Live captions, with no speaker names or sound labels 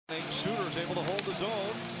Suter's able to hold the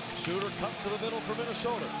zone. Suter cuts to the middle for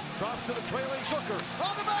Minnesota. Drops to the trailing Zucker.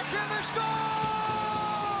 On the backhand, they score!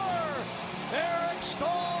 Eric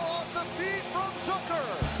Staal off the feed from Zucker.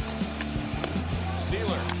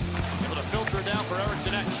 Sealer able to filter it down for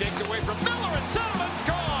Eriksson. Shakes away from Miller and Settlement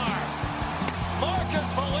score!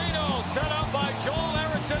 Marcus Foligno set up by Joel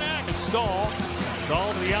Eriksson. Staal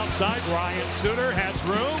to the outside. Ryan Suter has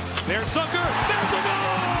room. There's Zucker. There's a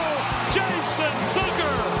goal! Jason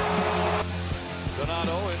Zucker!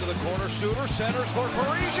 Donato into the corner. Suter centers for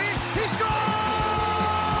Parisi. He scores!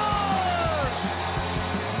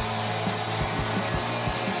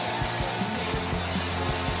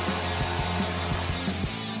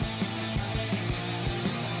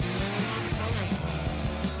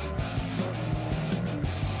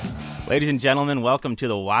 Ladies and gentlemen, welcome to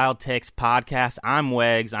the Wild Takes podcast. I'm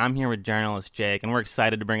Wags. I'm here with journalist Jake, and we're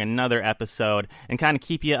excited to bring another episode and kind of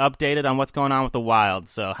keep you updated on what's going on with the Wild.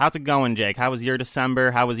 So, how's it going, Jake? How was your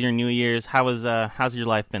December? How was your New Year's? How's your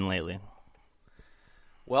life been lately?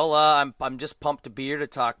 Well, I'm just pumped to be here to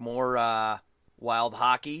talk more Wild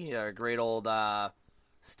hockey, a great old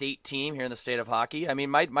state team here in the state of hockey. I mean,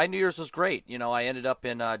 my New Year's was great. You know, I ended up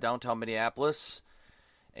in downtown Minneapolis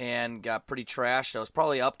and got pretty trashed. I was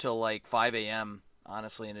probably up till like 5 a.m.,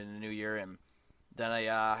 honestly, in the new year. And then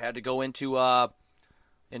I had to go into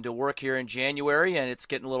work here in January, and it's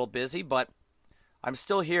getting a little busy. But I'm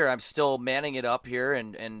still here. I'm still manning it up here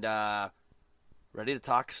and ready to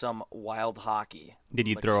talk some Wild hockey. Did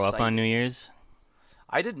you throw up on New Year's?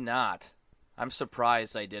 I did not. I'm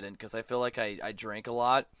surprised I didn't because I feel like I drank a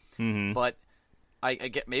lot. Mm-hmm. But I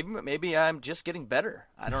get maybe I'm just getting better.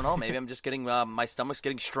 I don't know. Maybe I'm just getting my stomach's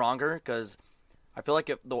getting stronger because I feel like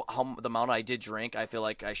the amount I did drink, I feel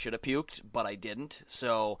like I should have puked, but I didn't.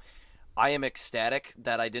 So I am ecstatic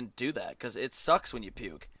that I didn't do that because it sucks when you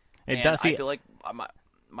puke. It does. I feel like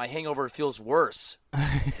my hangover feels worse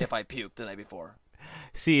if I puked the night before.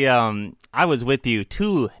 See, I was with you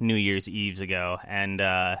 2 New Year's Eves ago, and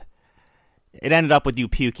it ended up with you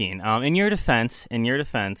puking. In your defense,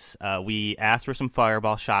 we asked for some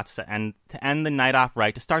Fireball shots to end the night off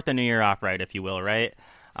right, to start the new year off right, if you will, right?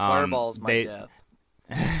 Fireball's my death.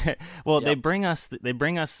 Well, yep. They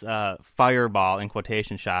bring us Fireball in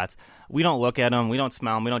quotation shots. We don't look at them, we don't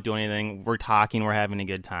smell them, we don't do anything. We're talking, we're having a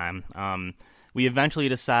good time. We eventually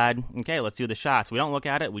decide, okay, let's do the shots. We don't look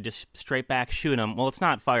at it, we just straight back shoot them. Well, it's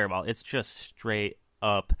not Fireball, it's just straight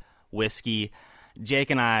up whiskey. Jake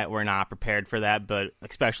and I were not prepared for that, but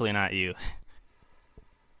especially not you.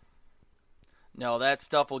 No, that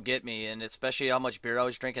stuff will get me, and especially how much beer I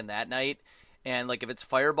was drinking that night. And like if it's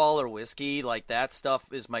Fireball or whiskey, like that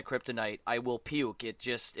stuff is my kryptonite. I will puke.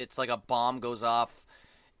 It's like a bomb goes off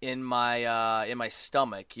in my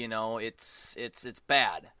stomach. You know, it's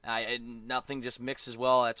bad. Nothing just mixes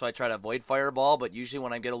well. That's why I try to avoid Fireball. But usually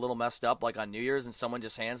when I get a little messed up, like on New Year's, and someone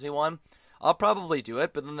just hands me one, I'll probably do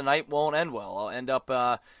it, but then the night won't end well. I'll end up,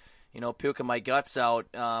 puking my guts out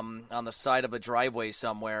on the side of a driveway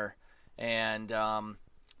somewhere, and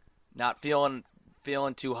not feeling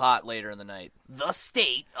too hot later in the night. The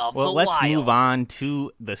state of the Wild. Well, let's move on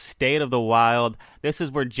to the state of the Wild. This is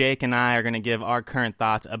where Jake and I are going to give our current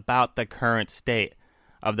thoughts about the current state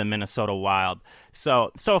of the Minnesota Wild.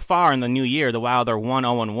 So far in the new year, the Wild are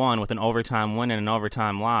 1-0-1 with an overtime win and an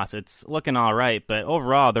overtime loss. It's looking all right, but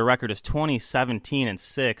overall, their record is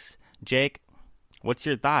 20-17-6. Jake, what's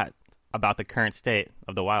your thought about the current state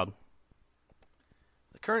of the Wild?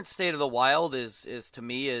 The current state of the Wild is to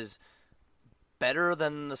me is better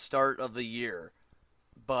than the start of the year,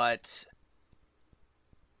 but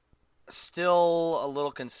still a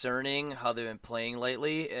little concerning how they've been playing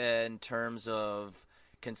lately in terms of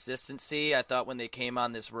consistency. I thought when they came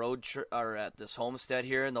on this road or at this homestead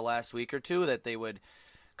here in the last week or two that they would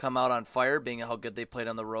come out on fire, being how good they played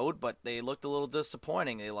on the road, but they looked a little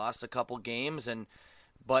disappointing. They lost a couple games,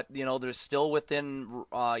 but they're still within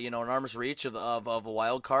an arm's reach of a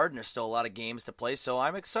wild card, and there's still a lot of games to play. So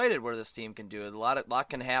I'm excited where this team can do it. A lot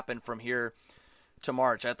can happen from here to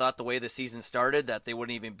March. I thought the way the season started that they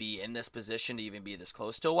wouldn't even be in this position to even be this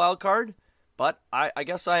close to a wild card, but I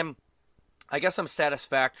guess I'm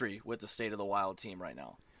satisfactory with the state of the Wild team right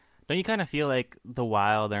now. Don't you kind of feel like the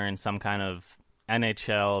Wild are in some kind of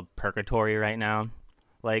NHL purgatory right now?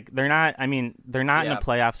 Like they're not in a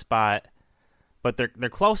playoff spot, but they're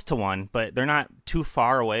close to one, but they're not too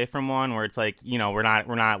far away from one where it's like, we're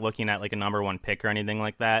not looking at like a number 1 pick or anything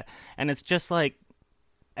like that. And it's just like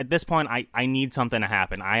at this point, I need something to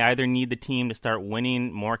happen. I either need the team to start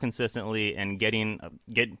winning more consistently and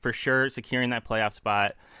get for sure securing that playoff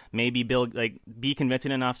spot. Maybe be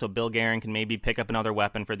convincing enough so Bill Guerin can maybe pick up another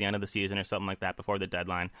weapon for the end of the season or something like that before the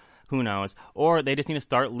deadline. Who knows? Or they just need to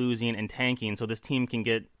start losing and tanking so this team can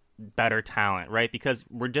get better talent, right? Because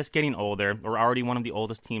we're just getting older. We're already one of the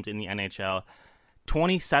oldest teams in the NHL.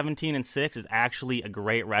 20-17-6 is actually a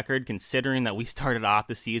great record considering that we started off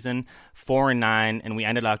the season 4-9 and we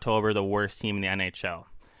ended October the worst team in the NHL.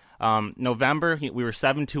 November, we were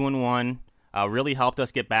 7-2-1, really helped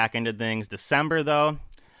us get back into things. December, though,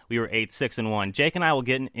 we were 8-6-1. Jake and I will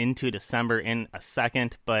get into December in a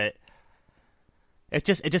second, but it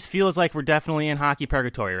just feels like we're definitely in hockey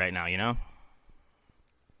purgatory right now, you know?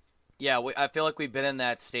 Yeah, I feel like we've been in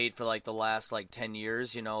that state for like the last 10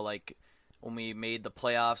 years, you know, like when we made the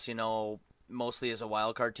playoffs, you know, mostly as a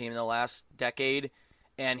wild card team in the last decade,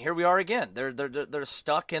 and here we are again. They're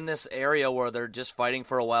stuck in this area where they're just fighting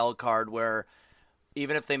for a wild card. Where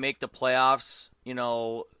even if they make the playoffs, you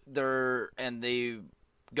know, they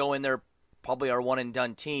go in there probably our one and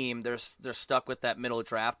done team. They're stuck with that middle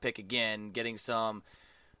draft pick again, getting some,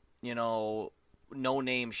 you know, no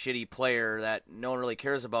name shitty player that no one really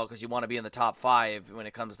cares about because you want to be in the top 5 when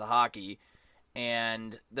it comes to hockey.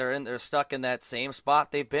 And they're stuck in that same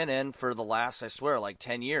spot they've been in for the last, I swear,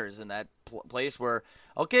 10 years, in that place where,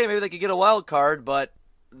 okay, maybe they could get a wild card, but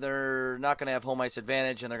they're not going to have home ice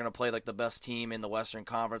advantage, and they're going to play the best team in the Western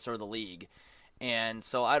Conference or the league. And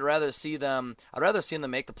so I'd rather see them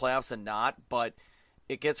make the playoffs than not, but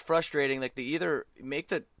it gets frustrating. They either make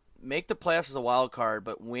the playoffs as a wild card,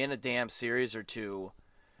 but win a damn series or two,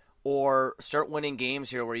 or start winning games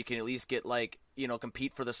here where you can at least get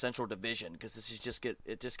compete for the Central Division, because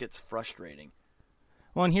it just gets frustrating.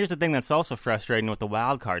 Well, and here's the thing that's also frustrating with the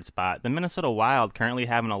wild card spot. The Minnesota Wild currently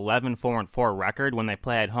have an 11-4-4 record when they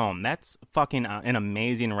play at home. That's fucking an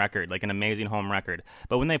amazing record, an amazing home record.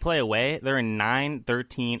 But when they play away, they're a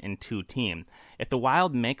 9-13-2 team. If the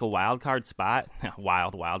Wild make a wild card spot,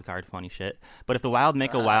 wild card, funny shit. But if the Wild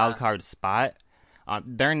make a wild card spot,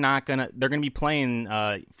 they're gonna be playing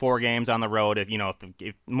 4 games on the road.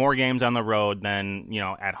 If more games on the road than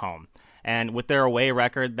at home. And with their away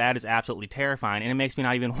record, that is absolutely terrifying. And it makes me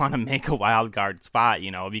not even want to make a wild card spot,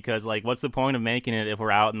 because what's the point of making it if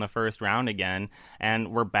we're out in the first round again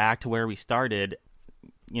and we're back to where we started,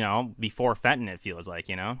 before Fenton, it feels like,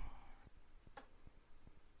 Yeah,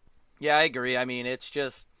 I agree. I mean, it's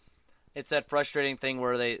that frustrating thing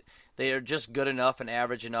where they are just good enough and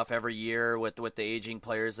average enough every year with the aging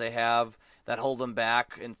players they have that hold them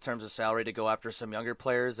back in terms of salary to go after some younger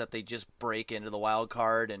players, that they just break into the wild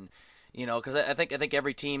card. And because I think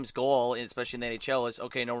every team's goal, especially in the NHL, is,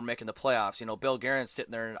 okay, no, we're making the playoffs. Bill Guerin's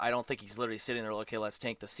sitting there, and I don't think he's literally sitting there, okay, let's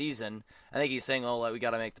tank the season. I think he's saying, we got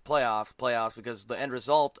to make the playoffs, because the end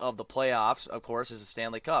result of the playoffs, of course, is a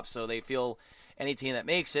Stanley Cup. So they feel any team that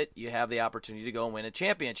makes it, you have the opportunity to go and win a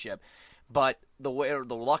championship. But the way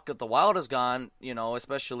the luck that the Wild has gone,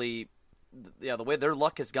 especially the way their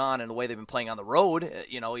luck has gone and the way they've been playing on the road,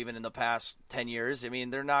 even in the past 10 years, I mean,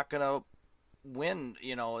 they're not going to win,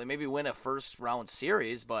 they maybe win a first round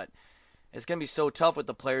series, but it's going to be so tough with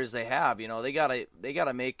the players they have. They got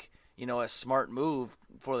to make, a smart move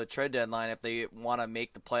for the trade deadline if they want to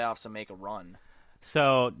make the playoffs and make a run.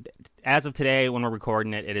 So as of today, when we're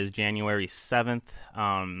recording it, it is January 7th.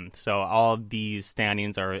 So all of these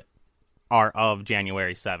standings are of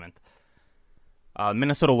January 7th.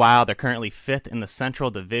 Minnesota Wild are currently 5th in the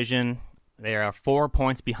Central Division. They are 4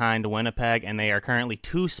 points behind Winnipeg, and they are currently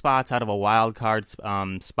 2 spots out of a wild card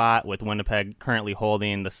spot, with Winnipeg currently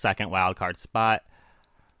holding the second wild card spot.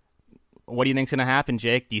 What do you think is going to happen,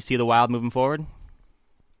 Jake? Do you see the Wild moving forward?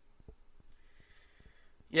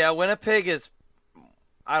 Yeah, Winnipeg is,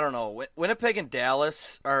 I don't know. Winnipeg and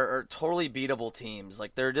Dallas are totally beatable teams.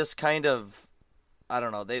 They're just kind of, I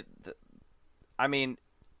don't know.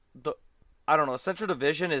 I don't know. Central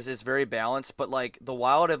Division is very balanced, but the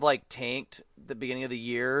Wild have tanked the beginning of the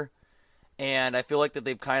year, and I feel like that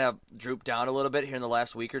they've kind of drooped down a little bit here in the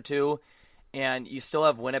last week or two. And you still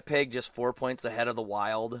have Winnipeg just 4 points ahead of the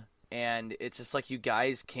Wild, and it's just you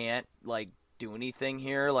guys can't do anything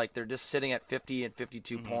here. They're just sitting at 50 and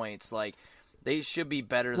 52 points. They should be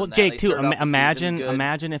better than that. Well, Jake, too,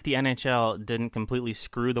 imagine if the NHL didn't completely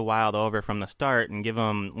screw the Wild over from the start and give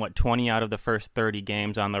them, 20 out of the first 30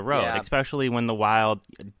 games on the road, especially when the Wild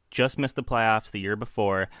just missed the playoffs the year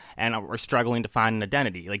before and are struggling to find an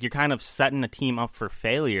identity. You're kind of setting a team up for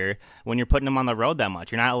failure when you're putting them on the road that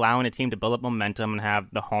much. You're not allowing a team to build up momentum and have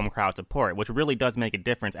the home crowd support, which really does make a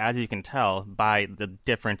difference, as you can tell by the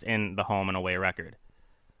difference in the home and away record.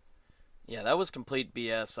 Yeah, that was complete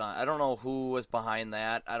BS. I don't know who was behind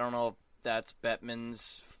that. I don't know if that's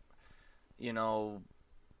Bettman's,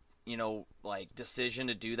 like decision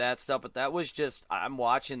to do that stuff. But that was just, I'm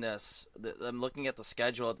watching this. I'm looking at the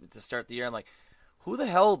schedule to start the year. I'm like, who the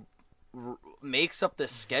hell makes up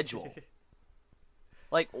this schedule?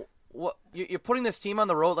 Like, what you're putting this team on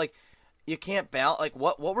the road? Like, you can't balance. Like,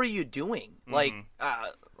 what were you doing?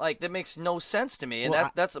 Like that makes no sense to me, and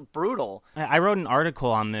that's brutal. I wrote an article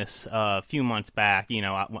on this a few months back.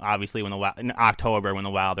 Obviously in October when the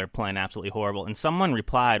Wild are playing absolutely horrible, and someone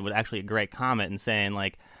replied with actually a great comment and saying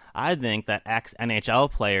like, I think that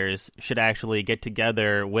ex-NHL players should actually get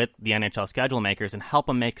together with the NHL schedule makers and help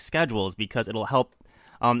them make schedules because it'll help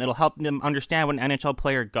them understand what an NHL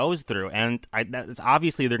player goes through. And it's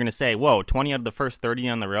obviously they're going to say, whoa, 20 out of the first 30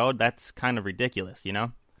 on the road, that's kind of ridiculous, Yeah,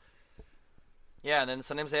 and then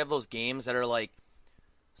sometimes they have those games that are like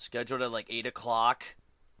scheduled at like 8 o'clock,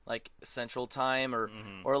 like Central Time,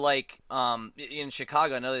 or like in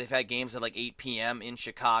Chicago. I know they've had games at like 8 p.m. in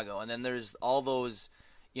Chicago, and then there's all those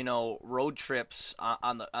road trips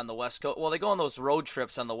on the West Coast. Well, they go on those road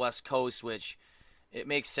trips on the West Coast, which it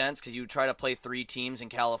makes sense because you try to play 3 teams in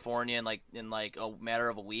California in like a matter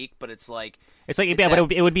of a week, but it's like but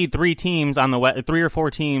it would be 3 teams on the 3 or 4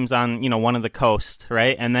 teams on one of the coast,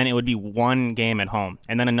 right? And then it would be 1 game at home,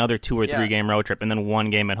 and then another 2 or 3 game road trip, and then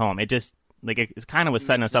 1 game at home. It just like it's kind of was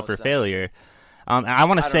setting us up for failure. I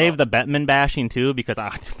want to save the Bettman bashing too because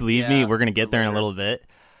believe me, we're gonna get there in a little bit.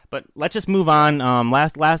 But let's just move on.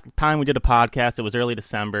 Last time we did a podcast, it was early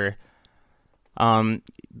December.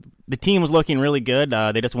 The team was looking really good.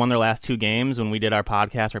 They just won their last 2 games when we did our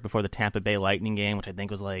podcast right before the Tampa Bay Lightning game, which I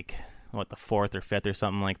think was like, the 4th or 5th or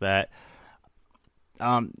something like that.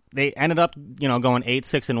 They ended up, going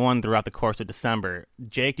 8-6-1 throughout the course of December.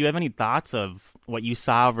 Jake, do you have any thoughts of what you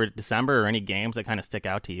saw over December or any games that kind of stick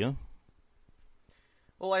out to you?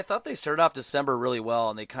 Well, I thought they started off December really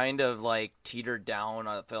well, and they kind of like teetered down.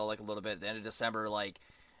 I felt like a little bit at the end of December, like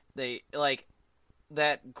they like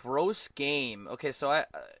that gross game. Okay, so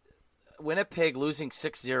Winnipeg losing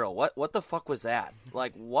 6-0. What the fuck was that?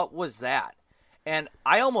 Like, what was that? And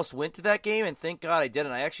I almost went to that game, and thank God I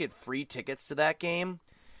didn't. I actually had free tickets to that game,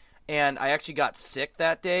 and I actually got sick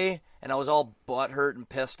that day, and I was all butthurt and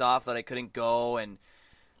pissed off that I couldn't go, and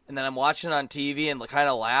then I'm watching it on TV and kind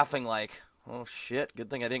of laughing like, oh, shit, good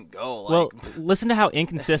thing I didn't go. Well, listen to how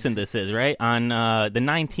inconsistent this is, right? On the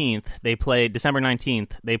 19th, December 19th,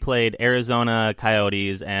 they played Arizona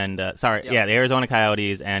Coyotes and, the Arizona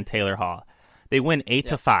Coyotes and Taylor Hall. They win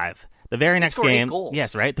 8-5. The very next game, 8 goals.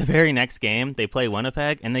 Yes, right? The very next game, they play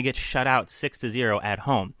Winnipeg, and they get shut out 6-0 at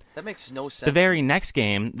home. That makes no sense. The very next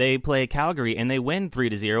game, they play Calgary, and they win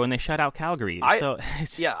 3-0, and they shut out Calgary. I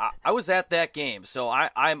was at that game, so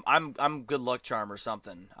I'm good luck charm or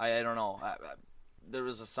something. I don't know. There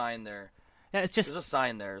was a sign there. Yeah, it's just there's a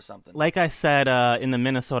sign there or something. Like I said in the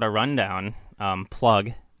Minnesota Rundown,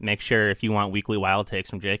 plug. Make sure if you want weekly Wild takes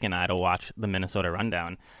from Jake and I to watch the Minnesota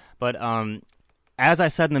Rundown. But as I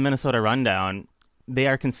said in the Minnesota Rundown, they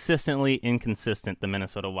are consistently inconsistent, the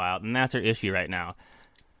Minnesota Wild, and that's our issue right now.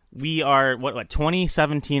 We are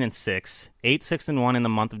 20-17-6, 8-6-1 in the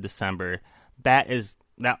month of December.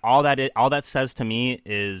 All that says to me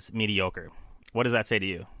is mediocre. What does that say to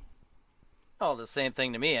you? Oh, the same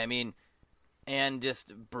thing to me. I mean, and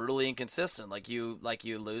just brutally inconsistent. Like you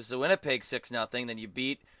lose to Winnipeg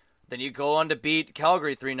 6-0, then you go on to beat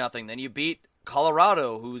Calgary 3-0, then you beat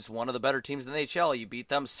Colorado, who's one of the better teams in the NHL. You beat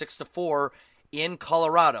them 6-4 in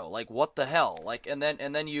Colorado. Like, what the hell? Like, and then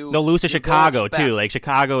they'll lose to Chicago too. Like,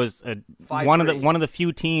 Chicago is one of the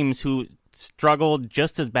few teams who struggled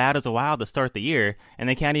just as bad as the Wild to start the year, and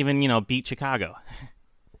they can't even beat Chicago.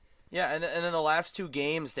 Yeah, and then the last 2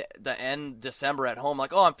 games to end December at home,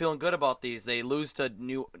 like, oh, I'm feeling good about these. They lose to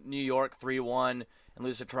New York 3-1 and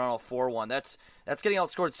lose to Toronto 4-1. That's getting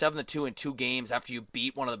outscored 7-2 in 2 games after you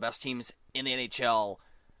beat one of the best teams in the NHL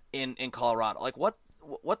in Colorado. Like, what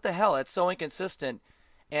the hell? That's so inconsistent.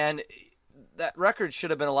 And that record should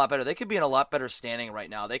have been a lot better. They could be in a lot better standing right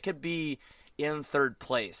now. They could be in 3rd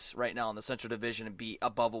place right now in the Central Division and be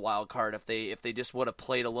above a wild card if they just would have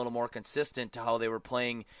played a little more consistent to how they were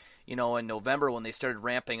playing, in November when they started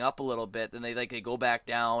ramping up a little bit. Then they go back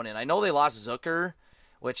down. And I know they lost Zucker,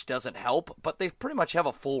 which doesn't help, but they pretty much have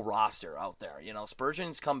a full roster out there.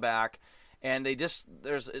 Spurgeon's come back, and it's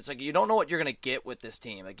like you don't know what you're going to get with this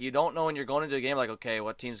team. Like, you don't know when you're going into a game, like, okay,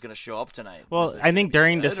 what team's going to show up tonight? Well, I think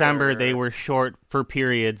during December they were short for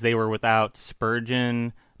periods. They were without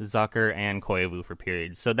Spurgeon, Zucker, and Koivu for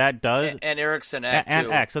periods. So that does... And Eriksson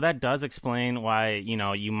too. So that does explain why,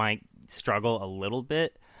 you might struggle a little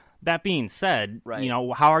bit. That being said, Right. you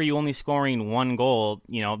know, how are you only scoring one goal,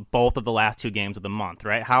 you know, both of the last 2 games of the month,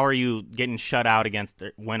 right? How are you getting shut out against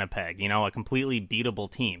Winnipeg, you know, a completely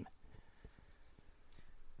beatable team?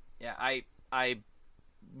 Yeah, I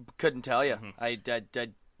couldn't tell you.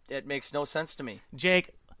 It makes no sense to me.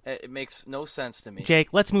 Jake, It makes no sense to me.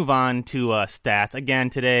 Jake, let's move on to stats. Again,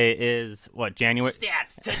 today is, January?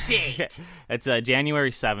 Stats to date. It's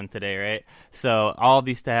January 7th today, right? So all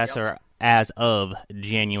these stats are as of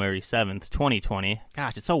January 7th, 2020.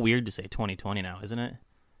 Gosh, it's so weird to say 2020 now, isn't it?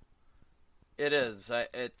 It is. I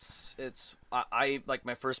like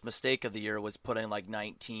my first mistake of the year was putting like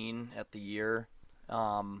 19 at the year.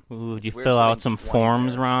 Ooh, did you it's weird fill out putting some 20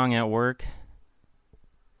 forms there. wrong at work?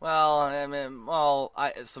 Well, I mean,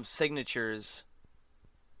 some signatures.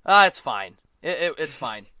 It's fine. It's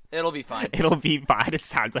fine. It'll be fine. It'll be fine. It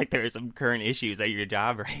sounds like there are some current issues at your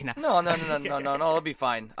job right now. No. It'll be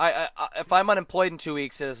fine. I if I'm unemployed in 2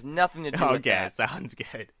 weeks, it has nothing to do with Okay, that. sounds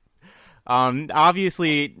good.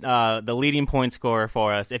 Obviously, the leading point scorer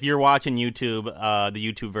for us, if you're watching YouTube,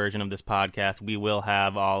 the YouTube version of this podcast, we will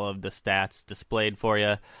have all of the stats displayed for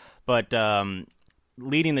you. But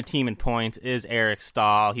leading the team in points is Eric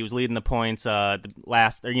Staal. He was leading the points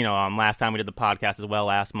last time we did the podcast as well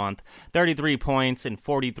last month. 33 points in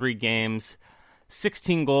 43 games,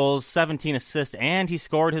 16 goals, 17 assists, and he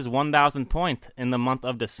scored his 1,000th point in the month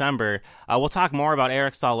of December. We'll talk more about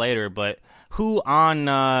Eric Staal later, but who's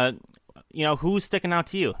sticking out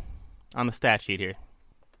to you on the stat sheet here?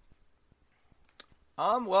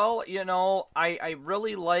 Well, I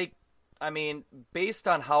really like. I mean, based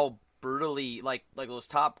on how brutally like those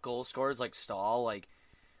top goal scorers like Staal, like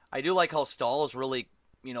I do like how Staal has really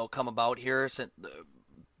come about here since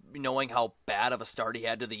knowing how bad of a start he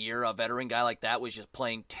had to the year. A veteran guy like that was just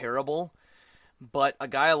playing terrible. But a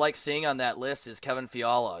guy I like seeing on that list is Kevin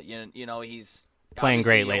Fiala. He's playing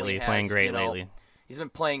great lately. He's been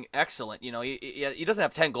playing excellent. He doesn't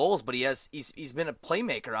have 10 goals, but he's been a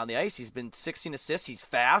playmaker on the ice. He's been 16 assists. He's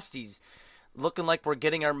fast. He's looking like we're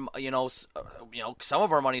getting our some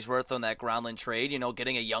of our money's worth on that Granlund trade.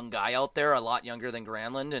 Getting a young guy out there, a lot younger than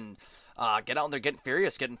Granlund, and get out there, getting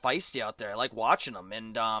furious, getting feisty out there. I like watching him.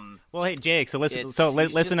 And well, hey Jake, so listen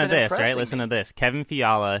to this, right? Listen to this. Kevin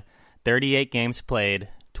Fiala, 38 games played,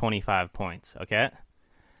 25 points. Okay.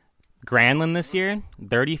 Granlund this year,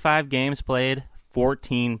 35 games played,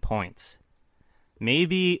 14 points.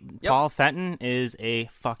 Maybe Paul Fenton is a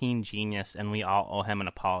fucking genius, and we all owe him an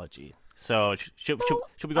apology. So should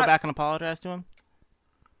we go back and apologize to him?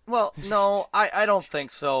 Well, no, I don't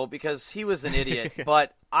think so, because he was an idiot.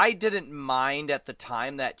 But I didn't mind at the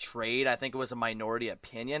time that trade. I think it was a minority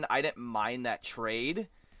opinion. I didn't mind that trade.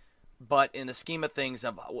 But in the scheme of things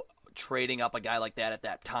of trading up a guy like that at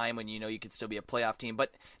that time when you could still be a playoff team.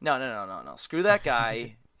 But no. Screw that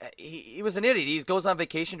guy. He was an idiot. He goes on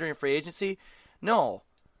vacation during free agency. No,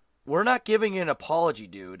 we're not giving you an apology,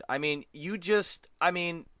 dude. I mean, he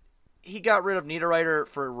got rid of Niederreiter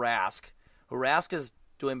for Rask, who Rask is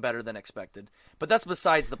doing better than expected. But that's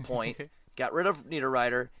besides the point. Got rid of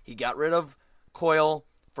Niederreiter. He got rid of Coyle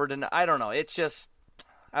for I don't know. It's just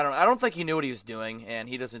I don't think he knew what he was doing, and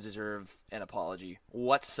he doesn't deserve an apology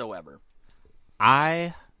whatsoever.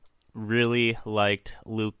 I really liked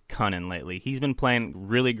Luke Kunin lately. He's been playing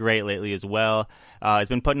really great lately as well. He's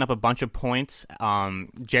been putting up a bunch of points.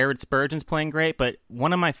 Jared Spurgeon's playing great, but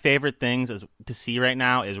one of my favorite things to see right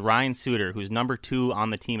now is Ryan Suter, who's number 2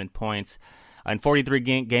 on the team in points. In 43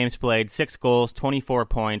 games played, 6 goals, 24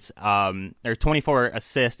 points, 24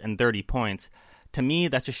 assists, and 30 points. To me,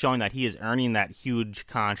 that's just showing that he is earning that huge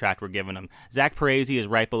contract we're giving him. Zach Parise is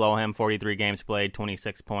right below him, 43 games played,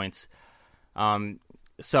 26 points.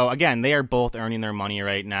 So, again, they are both earning their money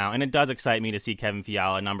right now, and it does excite me to see Kevin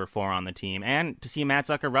Fiala, number 4 on the team, and to see Matt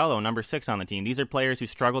Zuccarello, number 6 on the team. These are players who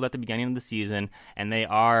struggled at the beginning of the season, and they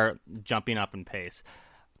are jumping up in pace.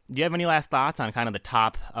 Do you have any last thoughts on kind of the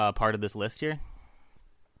top part of this list here?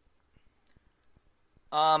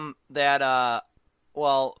 Matt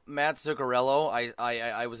Zuccarello,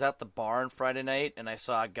 I was at the bar on Friday night, and I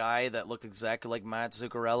saw a guy that looked exactly like Matt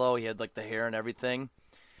Zuccarello. He had, like, the hair and everything.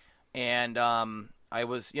 And I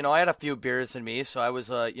was, I had a few beers in me, so I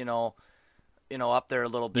was, up there a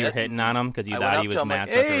little bit. You were hitting on him because you thought he was Matt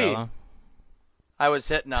Zuccarello? I was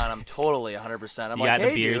hitting on him totally 100%. You got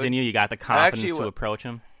the beers in you? You got the confidence to approach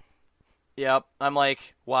him? Yep. I'm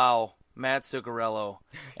like, wow, Matt Zuccarello.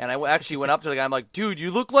 And I actually went up to the guy. I'm like, dude, you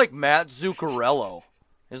look like Matt Zuccarello.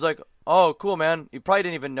 He's like, oh, cool, man. You probably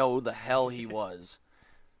didn't even know who the hell he was.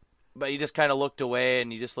 But he just kind of looked away, and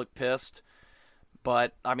he just looked pissed.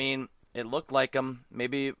 But, I mean, it looked like him.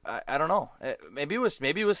 Maybe I don't know. Maybe it was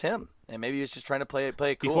him, and maybe he was just trying to play it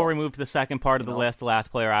cool. Before we move to the second part of the list, the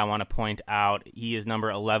last player I want to point out, he is number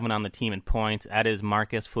 11 on the team in points. That is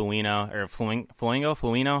Marcus Fluino or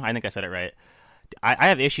Fluino. I think I said it right. I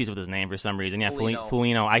have issues with his name for some reason. Yeah,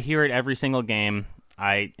 Fluino. I hear it every single game.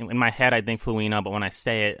 In my head I think Fluino, but when I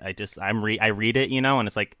say it, I read it, and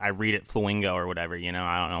it's like I read it Fluingo or whatever. I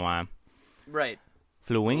don't know why. Right.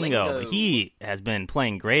 Fluingo. He has been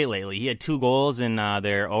playing great lately. He had 2 goals in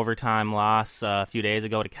their overtime loss a few days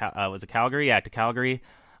ago to was it Calgary? Yeah, to Calgary.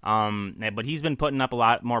 But he's been putting up a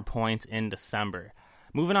lot more points in December.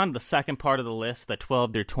 Moving on to the second part of the list, the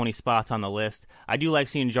 12 to 20 spots on the list. I do like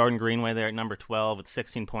seeing Jordan Greenway there at number 12 with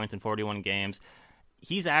 16 points in 41 games.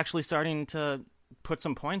 He's actually starting to put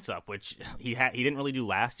some points up, which he didn't really do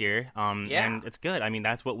last year. And it's good. I mean,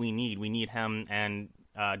 that's what we need. We need him and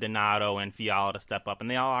Donato and Fiala to step up,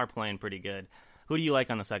 and they all are playing pretty good. Who do you like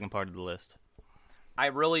on the second part of the list? I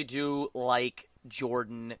really do like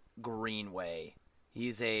Jordan Greenway.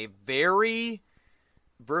 He's a very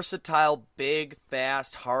versatile, big,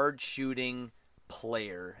 fast, hard-shooting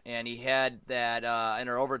player, and he had that in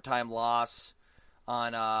our overtime loss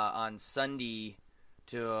on Sunday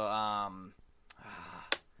to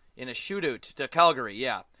in a shootout to Calgary.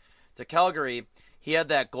 Yeah, to Calgary. He had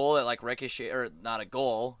that goal that ricocheted, or not a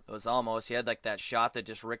goal, it was almost. He had that shot that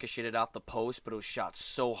just ricocheted off the post, but it was shot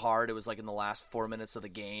so hard. It was in the last 4 minutes of the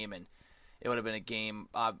game, and it would have been a game,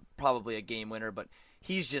 probably a game winner. But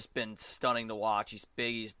he's just been stunning to watch. He's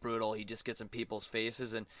big, he's brutal. He just gets in people's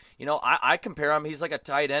faces, and I compare him. He's like a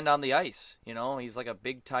tight end on the ice. He's like a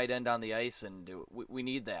big tight end on the ice, and we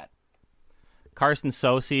need that. Carson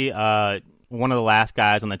Soucy, one of the last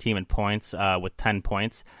guys on the team in points with 10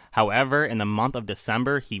 points. However, in the month of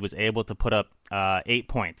December, he was able to put up 8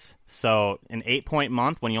 points. So an 8-point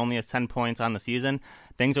month when he only has 10 points on the season,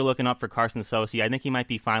 things are looking up for Carson Soucy. I think he might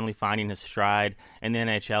be finally finding his stride in the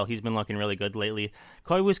NHL. He's been looking really good lately.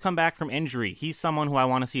 Koivu's come back from injury. He's someone who I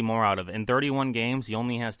want to see more out of. In 31 games, he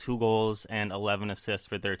only has 2 goals and 11 assists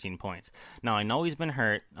for 13 points. Now, I know he's been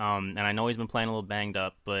hurt, and I know he's been playing a little banged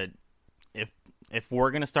up, but if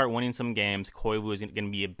we're going to start winning some games, Koivu is going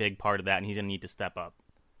to be a big part of that, and he's going to need to step up.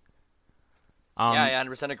 I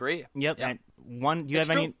 100% agree. Yep. Yeah. Do you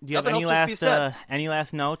have any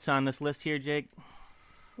last notes on this list here, Jake?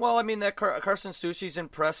 Well, I mean, that Carson Soucy's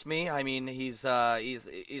impressed me. I mean, he's a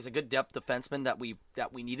good depth defenseman that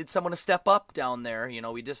we needed someone to step up down there.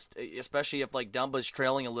 We just, especially if Dumba's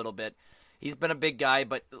trailing a little bit, he's been a big guy,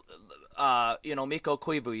 but Mikko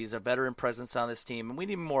Koivu, he's a veteran presence on this team, and we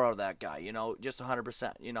need more out of that guy. Just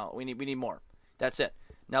 100%. We need more. That's it.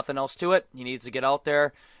 Nothing else to it. He needs to get out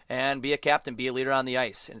there and be a captain, be a leader on the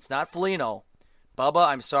ice. And it's not Foligno. Bubba,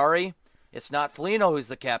 I'm sorry. It's not Foligno who's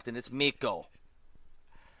the captain. It's Mikko.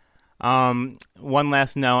 One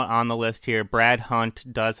last note on the list here. Brad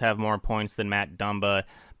Hunt does have more points than Matt Dumba.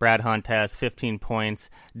 Brad Hunt has 15 points.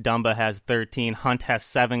 Dumba has 13. Hunt has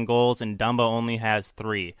 7 goals, and Dumba only has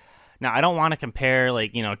 3. Now, I don't want to compare,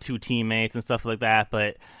 two teammates and stuff like that,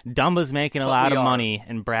 but Dumba's making a lot of money,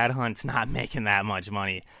 and Brad Hunt's not making that much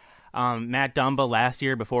money. Matt Dumba last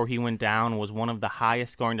year, before he went down, was one of the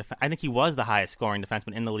highest scoring I think he was the highest scoring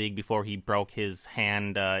defenseman in the league before he broke his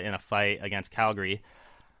hand in a fight against Calgary.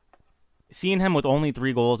 Seeing him with only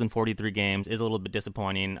 3 goals in 43 games is a little bit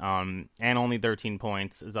disappointing, and only 13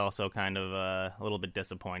 points is also kind of a little bit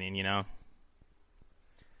disappointing,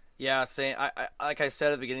 Yeah, I like I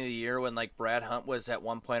said at the beginning of the year when Brad Hunt was at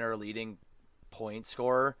one point our leading point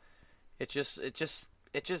scorer, it just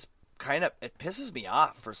kind of pisses me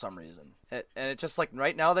off for some reason. And it's just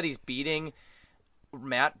right now that he's beating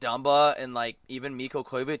Matt Dumba and even Mikko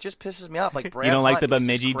Koivu, it just pisses me off. Brad you don't Hunt, like the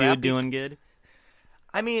Bemidji dude doing good?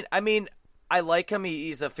 I mean, I like him.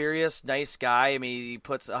 He's a furious, nice guy. I mean, he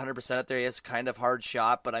puts 100% up there. He has a kind of hard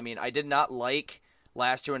shot, but I did not like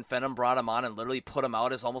last year when Fenham brought him on and literally put him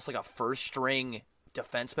out as almost like a first-string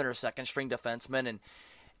defenseman or second-string defenseman. And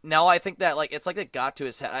now I think that it's it got to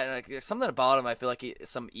his head. Something about him, I feel like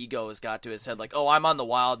some ego has got to his head. Oh, I'm on the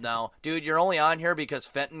Wild now. Dude, you're only on here because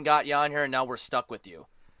Fenton got you on here, and now we're stuck with you.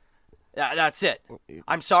 That's it.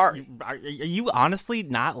 I'm sorry. Are you honestly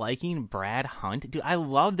not liking Brad Hunt? Dude, I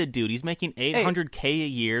love the dude. He's making $800K a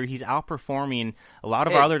year. He's outperforming a lot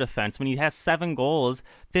of our other defensemen. He has 7 goals,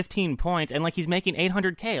 15 points, and he's making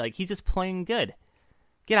 $800K. He's just playing good.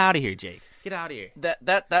 Get out of here, Jake. Get out of here.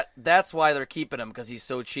 That's why they're keeping him, because he's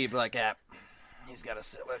so cheap. He's got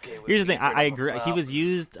to. Okay. Here's the thing. I agree. He was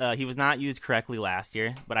used. He was not used correctly last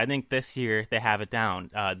year, but I think this year they have it down.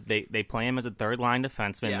 They play him as a third line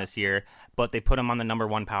defenseman this year, but they put him on the number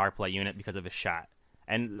 1 power play unit because of his shot.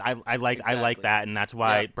 And I like Exactly. that, and that's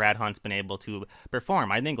why Yep. Brad Hunt's been able to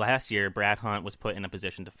perform. I think last year Brad Hunt was put in a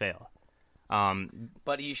position to fail.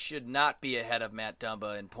 But he should not be ahead of Matt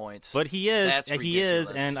Dumba in points. But he is, That's he is,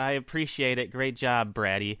 ridiculous. and I appreciate it. Great job,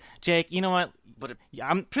 Brady. Jake, you know what? But it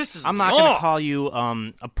I'm pisses I'm me not going to off. call you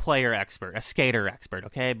a player expert, a skater expert,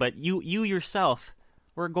 okay? But you yourself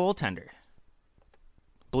were a goaltender.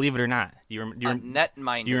 Believe it or not. Do you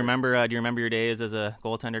netminder. Do you remember your days as a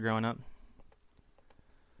goaltender growing up?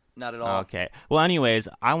 Not at all. Okay. Well, anyways,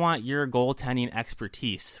 I want your goaltending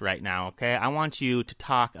expertise right now, okay? I want you to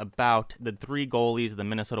talk about the 3 goalies the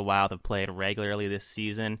Minnesota Wild have played regularly this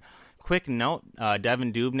season. Quick note,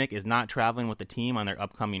 Devin Dubnyk is not traveling with the team on their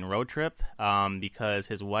upcoming road trip because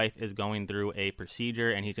his wife is going through a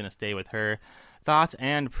procedure, and he's going to stay with her. Thoughts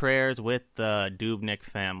and prayers with the Dubnyk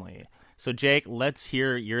family. So, Jake, let's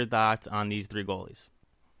hear your thoughts on these 3 goalies.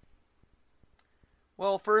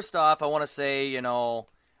 Well, first off, I want to say,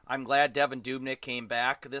 I'm glad Devin Dubnyk came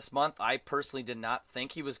back this month. I personally did not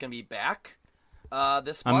think he was going to be back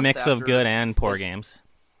this month. A mix of after good and poor his- games.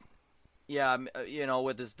 Yeah,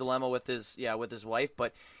 with his dilemma with his wife,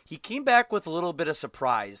 but he came back with a little bit of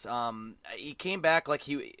surprise. He came back like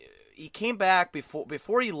he came back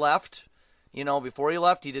before he left. Before he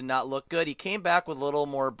left, he did not look good. He came back with a little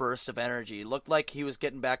more burst of energy. It looked like he was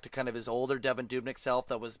getting back to kind of his older Devin Dubnyk self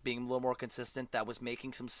that was being a little more consistent, that was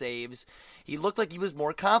making some saves. He looked like he was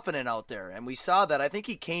more confident out there, and we saw that. I think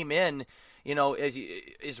he came in,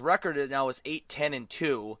 his record now is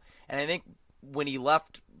 8-10-2, and I think when he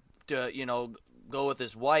left to, go with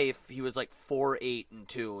his wife, he was like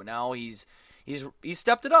 4-8-2. Now he's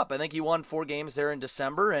stepped it up. I think he won 4 games there in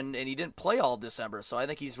December, and he didn't play all December. So I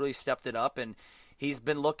think he's really stepped it up, and he's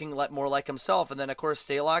been looking more like himself. And then, of course,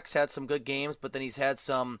 Stalock's had some good games, but then he's had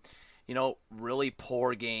some, really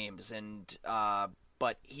poor games. And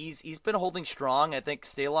but he's been holding strong. I think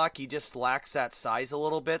Stalock, he just lacks that size a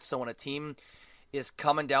little bit. So when a team is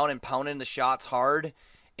coming down and pounding the shots hard,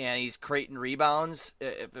 and he's creating rebounds,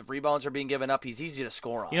 if rebounds are being given up, he's easy to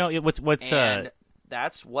score on. What's and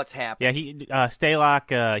that's what's happening. Yeah,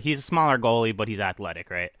 Stalock, he's a smaller goalie, but he's athletic,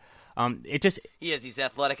 right? He's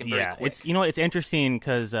athletic and very quick. It's interesting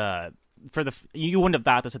because you wouldn't have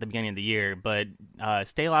thought this at the beginning of the year, but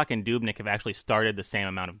Stalock and Dubnyk have actually started the same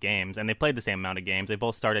amount of games, and they played the same amount of games. They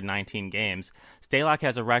both started 19 games. Stalock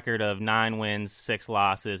has a record of 9 wins, 6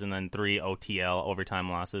 losses, and then 3 OTL overtime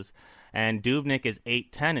losses, and Dubnyk is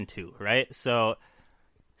 8-10-2, right? So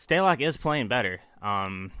Stalock is playing better.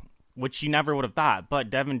 Which you never would have thought, but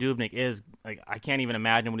Devin Dubnyk is, I can't even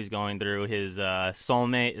imagine what he's going through. His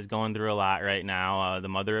soulmate is going through a lot right now. The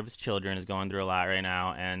mother of his children is going through a lot right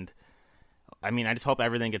now, and I mean, I just hope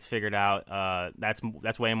everything gets figured out.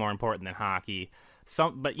 That's way more important than hockey.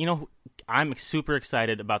 But I'm super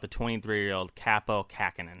excited about the 23-year-old Kaapo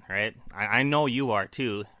Kähkönen, right? I know you are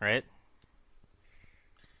too, right?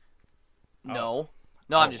 No,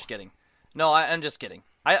 I'm just kidding. No, I'm just kidding.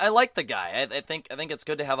 I like the guy. I think it's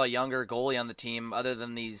good to have a younger goalie on the team other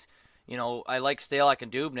than these. I like Stalock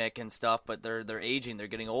and Dubnyk and stuff, but they're aging. They're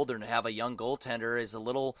getting older, and to have a young goaltender is a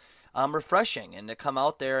little refreshing. And to come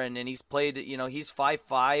out there and he's played, he's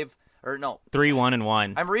 5-5 or no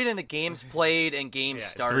 3-1-1. I'm reading the games played and games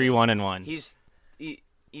started. 3-1-1. He's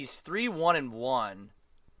 3-1-1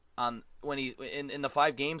 on when he in the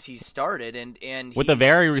 5 games he started, and with a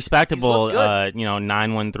very respectable he's looked good.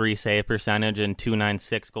 913 save percentage and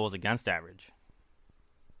 296 goals against average.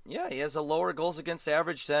 Yeah, he has a lower goals against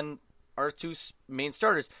average than our 2 main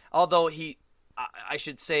starters. Although I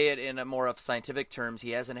should say it in a more of scientific terms,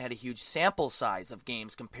 he hasn't had a huge sample size of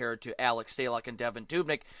games compared to Alex Stalock and Devin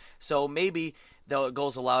Dubnyk. So maybe the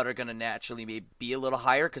goals allowed are going to naturally be a little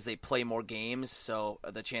higher because they play more games, so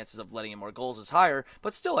the chances of letting in more goals is higher.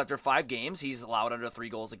 But still, after 5 games, he's allowed under 3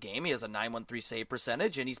 goals a game. He has a .913 save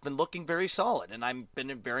percentage, and he's been looking very solid. And I've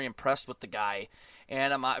been very impressed with the guy.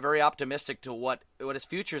 And I'm very optimistic to what his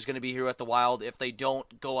future is going to be here at the Wild if they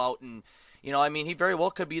don't go out and, he very well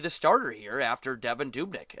could be the starter here after Devin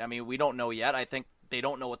Dubnyk. I mean, we don't know yet. I think they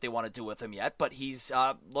don't know what they want to do with him yet, but he's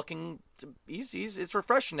it's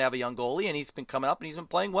refreshing to have a young goalie, and he's been coming up and he's been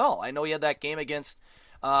playing well. I know he had that game against,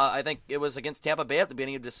 I think it was against Tampa Bay at the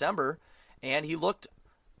beginning of December, and he looked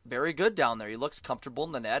very good down there. He looks comfortable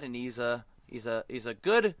in the net, and he's a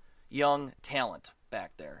good young talent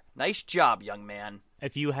back there. Nice job, young man.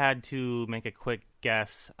 If you had to make a quick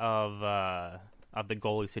guess of the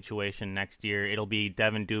goalie situation next year, it'll be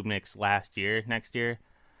Devin Dubnyk's last year next year.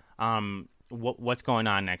 What's going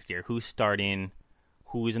on next year? Who's starting?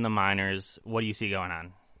 Who's in the minors? What do you see going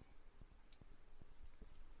on?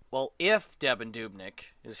 Well, if Devin Dubnyk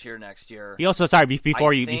is here next year, he also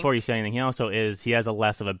before you say anything, he has a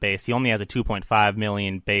less of a base. He only has a 2.5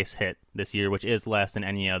 million base hit this year, which is less than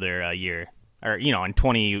any other year. Or in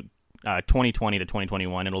 2020 to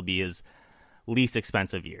 2021, it'll be his least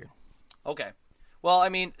expensive year. Okay. Well, I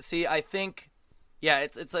mean, see, I think, yeah,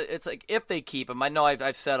 it's like if they keep him. I know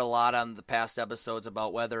I've said a lot on the past episodes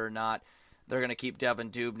about whether or not they're going to keep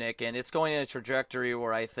Devin Dubnyk, and it's going in a trajectory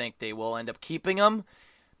where I think they will end up keeping him.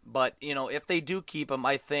 But, if they do keep him,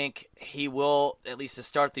 I think he will, at least to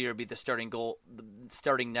start the year, be the starting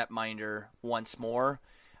netminder once more.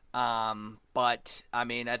 But, I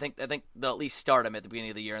mean, I think they'll at least start him at the beginning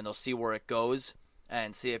of the year, and they'll see where it goes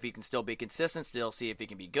and see if he can still be consistent, see if he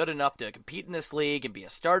can be good enough to compete in this league and be a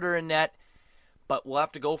starter in net. But we'll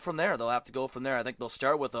have to go from there. I think they'll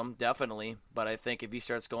start with him, definitely. But I think if he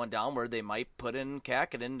starts going downward, they might put in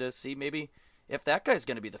Kähkönen to see maybe if that guy's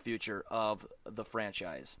going to be the future of the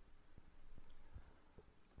franchise.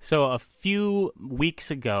 So a few weeks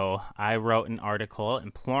ago, I wrote an article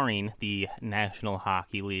imploring the National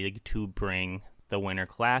Hockey League to bring the Winter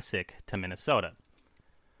Classic to Minnesota.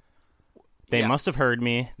 They must have heard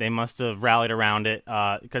me. They must have rallied around it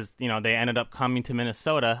because, they ended up coming to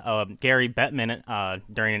Minnesota. Gary Bettman,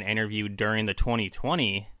 during an interview during the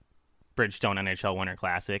 2020 Bridgestone NHL Winter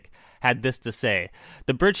Classic, had this to say: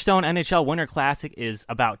 "The Bridgestone NHL Winter Classic is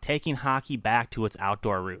about taking hockey back to its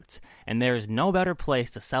outdoor roots, and there is no better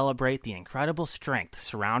place to celebrate the incredible strength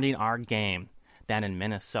surrounding our game than in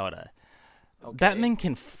Minnesota." Okay. Bettman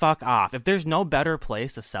can fuck off. If there's no better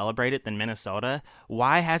place to celebrate it than Minnesota,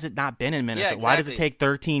 why has it not been in Minnesota? Yeah, exactly. Why does it take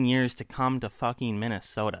 13 years to come to fucking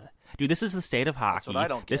Minnesota? Dude, this is the state of hockey. That's what I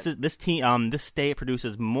don't get. This state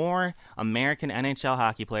produces more American NHL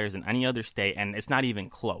hockey players than any other state, and it's not even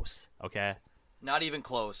close. Okay, not even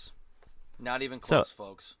close,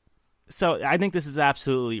 folks. So I think this is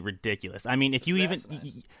absolutely ridiculous. I mean, if you even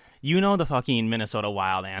the fucking Minnesota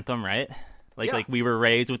Wild anthem, right? Like we were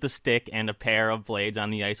raised with a stick and a pair of blades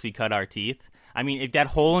on the ice. We cut our teeth. I mean, if that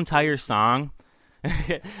whole entire song,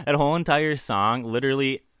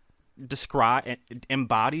 literally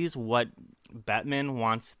embodies what Bettman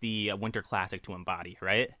wants the Winter Classic to embody,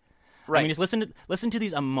 right? Right. I mean, just listen to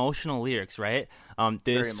these emotional lyrics, right?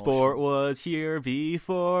 This sport was here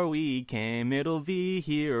before we came. It'll be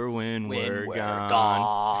here when we're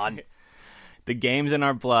gone. The game's in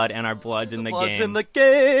our blood, and our blood's in the game. In the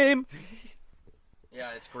game.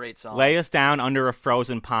 Yeah, it's a great song. Lay us down under a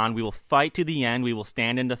frozen pond. We will fight to the end. We will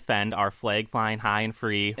stand and defend, our flag flying high and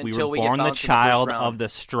free. Until we were born the child of the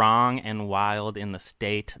strong and wild in the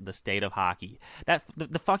state of hockey. That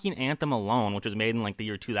the fucking anthem alone, which was made in like the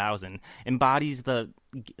year 2000, embodies the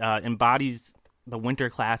Winter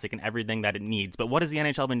Classic and everything that it needs. But what has the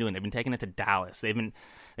NHL been doing? They've been taking it to Dallas. They've been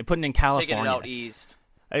putting it in California. Taking it out east.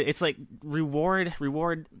 It's like reward,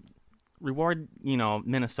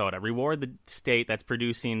 Minnesota. Reward the state that's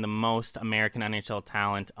producing the most American NHL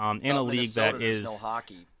talent in a league that is no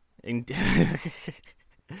hockey. I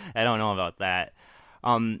don't know about that.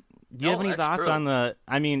 Do you have any thoughts on the?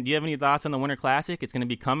 I mean, do you have any thoughts on the Winter Classic? It's going to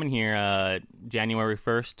be coming here January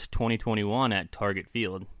 1st, 2021 at Target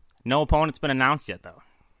Field. No opponent's been announced yet, though.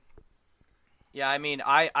 Yeah, I mean,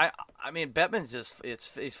 I mean, Bettman's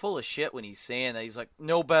he's full of shit when he's saying that. He's like,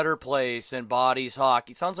 no better place embodies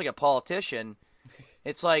hockey. He sounds like a politician.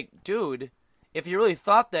 It's like, dude, if you really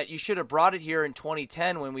thought that, you should have brought it here in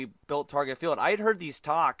 2010 when we built Target Field. I had heard these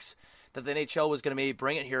talks that the NHL was going to maybe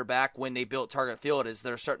bring it here back when they built Target Field, as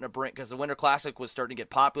they're starting to bring, because the Winter Classic was starting to get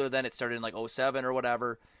popular then. It started in like 2007 or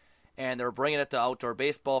whatever, and they were bringing it to outdoor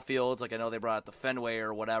baseball fields. Like I know they brought it to Fenway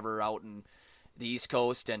or whatever out in the East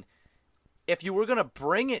Coast, and if you were going to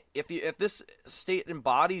bring it, if this state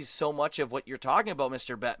embodies so much of what you're talking about,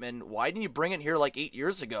 Mr. Bettman, why didn't you bring it here like 8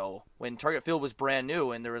 years ago when Target Field was brand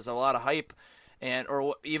new and there was a lot of hype,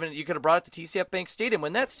 or even you could have brought it to TCF Bank Stadium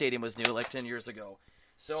when that stadium was new like 10 years ago.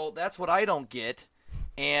 So that's what I don't get,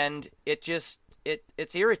 and it's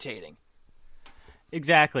irritating.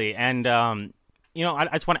 Exactly, and I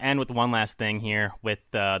just want to end with one last thing here with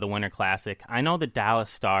the Winter Classic. I know the Dallas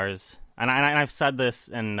Stars. And I've said this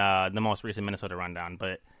in the most recent Minnesota Rundown,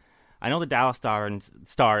 but I know the Dallas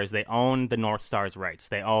Stars, they own the North Stars rights.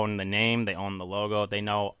 They own the name, they own the logo, they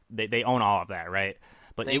own all of that, right?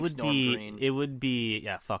 But fuck Norm Green. It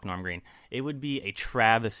would be a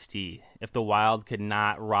travesty if the Wild could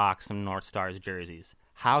not rock some North Stars jerseys.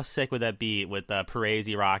 How sick would that be with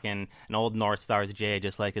Parisi rocking an old North Stars J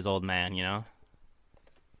just like his old man, you know?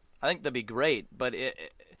 I think that'd be great, but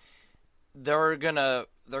they're gonna.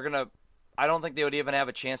 I don't think they would even have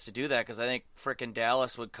a chance to do that because I think frickin'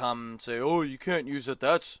 Dallas would come and say, "Oh, you can't use it.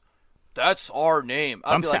 That's that's our name.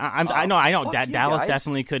 I know. Fuck you Dallas guys.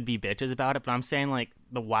 definitely could be bitches about it, but I'm saying like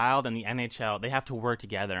the Wild and the NHL, they have to work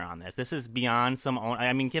together on this. This is beyond some own.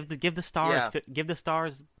 I mean, give the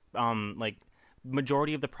Stars like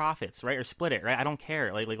majority of the profits, right, or split it, right? I don't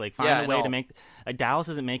care. Like find a way to make. Dallas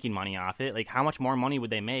isn't making money off it. Like, how much more money would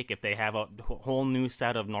they make if they have a whole new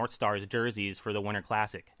set of North Stars jerseys for the Winter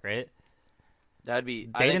Classic, right? That'd be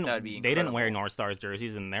incredible. They didn't wear North Stars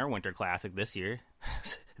jerseys in their Winter Classic this year.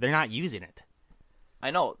 They're not using it. I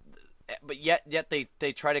know, but yet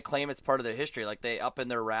they try to claim it's part of their history. Like, they up in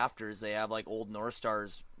their rafters, they have like old North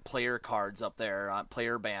Stars player cards up there,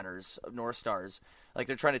 player banners of North Stars. Like,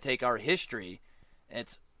 they're trying to take our history. And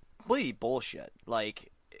it's completely bullshit.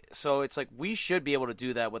 Like, so it's like we should be able to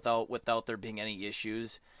do that without there being any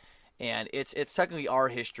issues. And it's technically our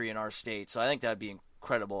history in our state. So I think that'd be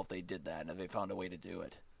incredible if they did that and if they found a way to do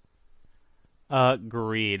it.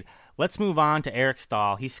 Agreed. Let's move on to Eric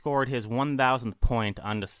Staal. He scored his 1,000th point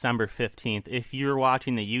on December 15th. If you're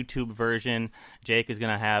watching the YouTube version, Jake is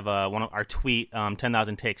going to have one of our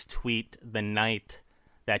 10,000 takes tweet the night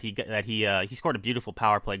that he scored a beautiful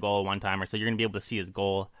power play goal one timer, so you're going to be able to see his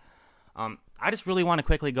goal. I just really want to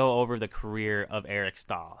quickly go over the career of Eric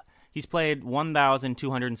Staal. He's played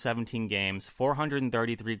 1,217 games,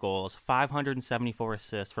 433 goals, 574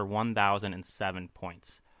 assists for 1,007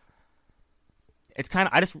 points. It's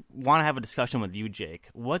I just want to have a discussion with you, Jake.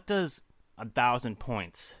 What does 1,000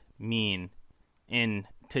 points mean in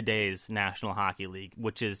today's National Hockey League,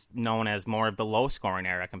 which is known as more of the low-scoring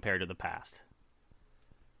era compared to the past?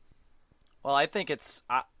 Well, I think it's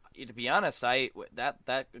to be honest,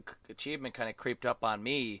 that achievement kind of creeped up on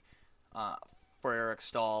me for Eric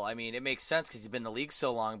Staal. I mean, it makes sense because he's been in the league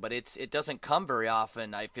so long, but it doesn't come very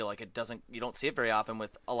often. I feel like you don't see it very often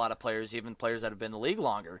with a lot of players, even players that have been in the league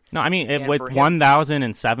longer. No, I mean, with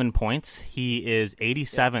 1,007 points, he is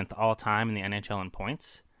 87th all time in the NHL in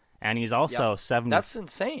points, and he's also 70. That's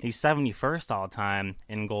insane. He's 71st all time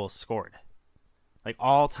in goals scored, like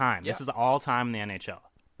all time. Yeah. This is all time in the NHL.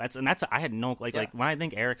 I had no like when I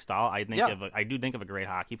think Eric Staal, I do think of a great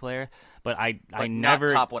hockey player, but I never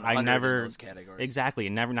not top 100 in those categories. Exactly,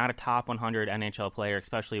 not a top 100 NHL player,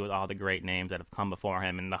 especially with all the great names that have come before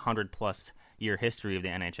him in the 100+ year history of the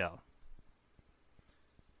NHL.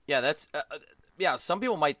 Yeah, that's some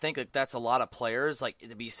people might think that that's a lot of players, like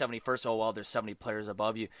to be 71st. Oh well, there's 70 players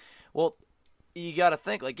above you. Well, you got to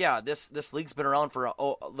think, like, this league's been around for a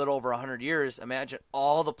little over 100 years. Imagine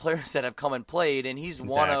all the players that have come and played, and he's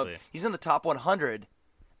he's in the top 100.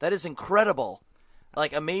 That is incredible,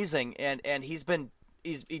 like amazing. And he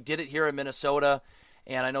did it here in Minnesota,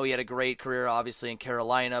 and I know he had a great career, obviously in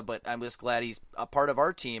Carolina. But I'm just glad he's a part of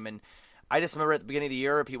our team. And I just remember at the beginning of the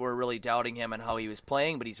year, people were really doubting him and how he was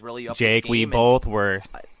playing, but he's really up. Jake, his game, we both were.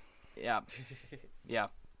 Yeah,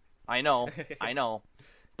 I know.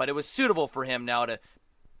 But it was suitable for him now to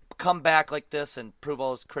come back like this and prove all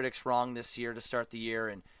his critics wrong this year to start the year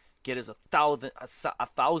and get his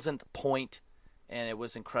 1,000th point, and it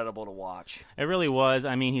was incredible to watch. It really was.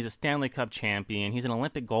 I mean, he's a Stanley Cup champion. He's an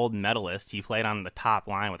Olympic gold medalist. He played on the top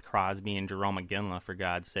line with Crosby and Jarome Iginla, for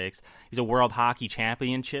God's sakes. He's a World Hockey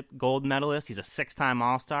Championship gold medalist. He's a 6-time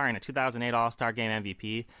All-Star and a 2008 All-Star Game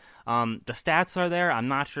MVP. The stats are there. I'm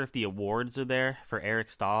not sure if the awards are there for Eric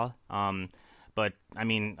Staal. But, I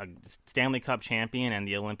mean, a Stanley Cup champion and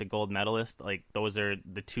the Olympic gold medalist, like, those are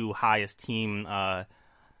the two highest team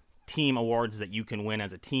awards that you can win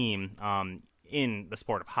as a team in the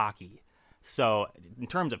sport of hockey. So, in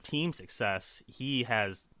terms of team success, he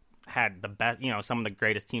has had the best, some of the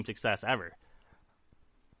greatest team success ever.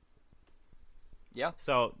 Yeah.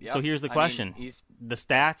 So here's the question. The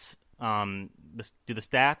stats, do the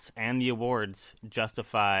stats and the awards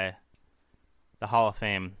justify the Hall of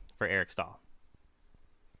Fame for Eric Staal?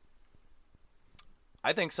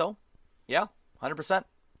 I think so. Yeah, 100%.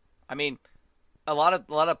 I mean, a lot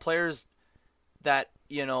of players that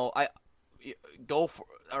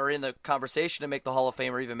are in the conversation to make the Hall of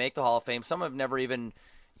Fame or even make the Hall of Fame. Some have never even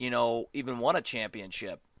won a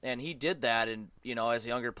championship, and he did that. And as a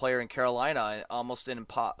younger player in Carolina, almost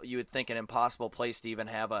you would think an impossible place to even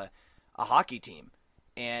have a hockey team,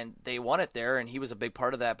 and they won it there. And he was a big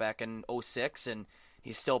part of that back in 2006, and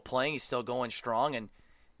he's still playing. He's still going strong, and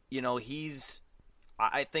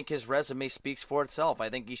I think his resume speaks for itself. I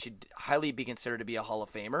think he should highly be considered to be a Hall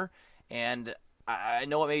of Famer. And I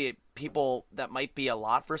know it may be that might be a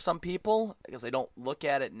lot for some people because they don't look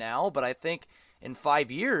at it now. But I think in 5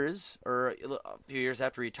 years or a few years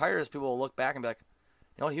after he retires, people will look back and be like,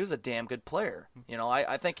 he was a damn good player.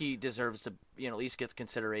 I think he deserves to, at least get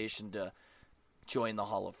consideration to join the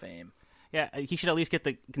Hall of Fame. Yeah, he should at least get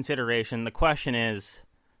the consideration. The question is,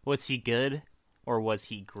 Was he good or was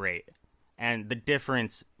he great? And the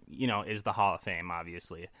difference, is the Hall of Fame,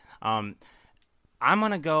 obviously. I'm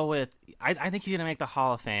going to go with I think he's going to make the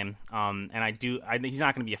Hall of Fame, and I think he's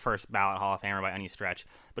not going to be a first ballot Hall of Famer by any stretch.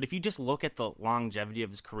 But if you just look at the longevity of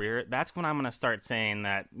his career, that's when I'm going to start saying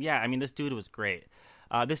that, this dude was great.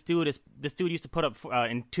 This dude used to put up,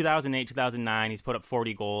 in 2008, 2009, he's put up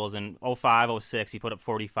 40 goals, and 05, 06, he put up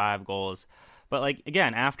 45 goals. But,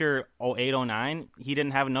 again, after 08, 09, he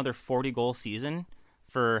didn't have another 40-goal season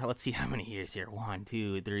for, let's see how many years here. 1,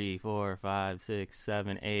 2, 3, 4, 5, 6,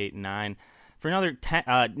 7, 8, 9. For another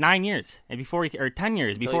 9 years, and 10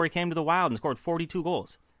 years before he came to the Wild and scored 42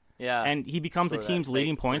 goals. Yeah. And he becomes the team's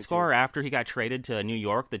leading point scorer after he got traded to New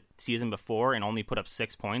York the season before and only put up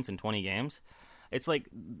 6 points in 20 games. It's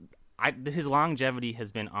his longevity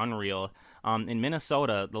has been unreal. In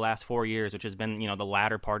Minnesota, the last 4 years, which has been, the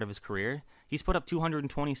latter part of his career, he's put up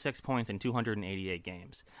 226 points in 288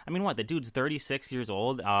 games. I mean, the dude's 36 years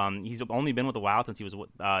old. He's only been with the Wild since he was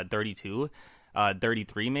 32,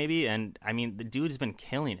 33 maybe. And, I mean, the dude's been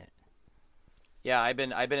killing it. Yeah, I've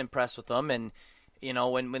been impressed with him, and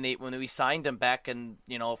when we signed him back in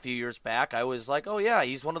a few years back, I was like, oh yeah,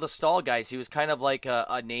 he's one of the Stahl guys. He was kind of like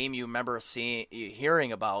a name you remember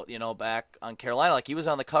hearing about, back on Carolina. Like he was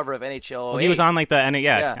on the cover of NHL. Well, he was on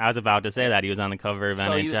I was about to say that he was on the cover of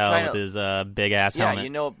NHL with his big ass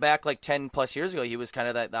helmet. Yeah, back like 10 plus years ago, he was kind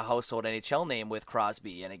of the household NHL name with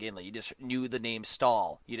Crosby. And again, you just knew the name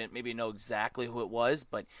Stahl. You didn't maybe know exactly who it was,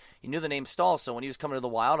 but you knew the name Stahl. So when he was coming to the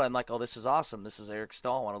Wild, I'm like, oh, this is awesome. This is Eric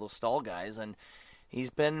Stahl, one of those Stahl guys, and he's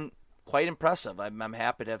been quite impressive. I'm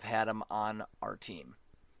happy to have had him on our team.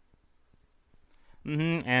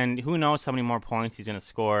 And who knows how many more points he's going to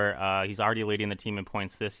score. He's already leading the team in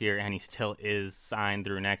points this year, and he still is signed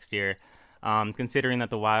through next year. Considering that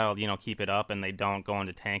the Wild, keep it up and they don't go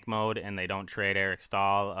into tank mode and they don't trade Eric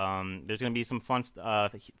Stahl, there's going to be some fun,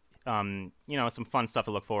 some fun stuff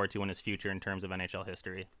to look forward to in his future in terms of NHL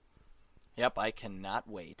history. Yep, I cannot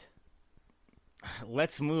wait.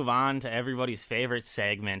 Let's move on to everybody's favorite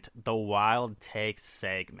segment, the Wild Takes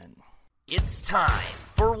segment. It's time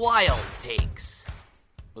for Wild Takes.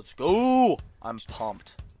 Let's go. I'm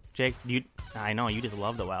pumped. Jake, I know you just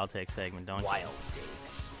love the Wild Takes segment, don't you? Wild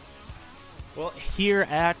Takes. Well, here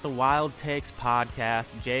at the Wild Takes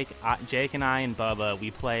podcast, Jake and I and Bubba, we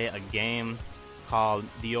play a game called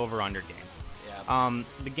the Over/Under game. Yeah.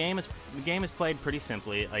 The game is played pretty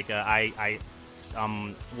simply.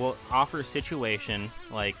 We'll offer a situation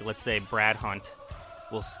like, let's say Brad Hunt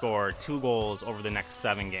will score 2 goals over the next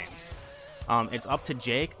 7 games. It's up to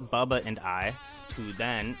Jake, Bubba, and I to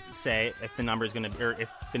then say if the number is going to, or if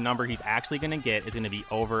the number he's actually going to get is going to be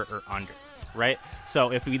over or under, right?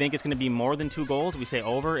 So if we think it's going to be more than 2 goals, we say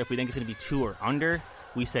over. If we think it's going to be 2 or under,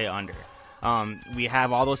 we say under. We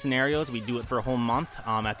have all those scenarios. We do it for a whole month.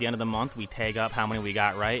 At the end of the month, we tag up how many we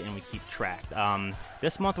got right, and we keep track.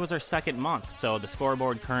 This month was our 2nd month, so the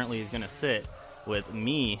scoreboard currently is going to sit with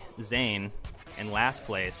me, Zane, in last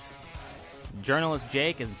place. Journalist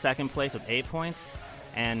Jake is in 2nd place with 8 points,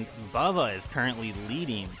 and Bubba is currently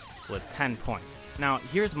leading with 10 points. Now,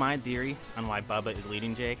 here's my theory on why Bubba is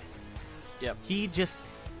leading Jake. Yep. He just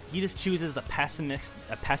chooses a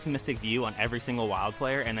pessimistic view on every single Wild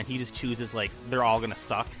player, and then he just chooses they're all gonna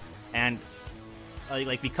suck, and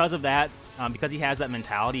because of that, because he has that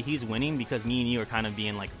mentality, he's winning because me and you are kind of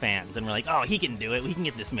being like fans, and we're like, oh, he can do it, he can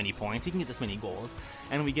get this many points, he can get this many goals,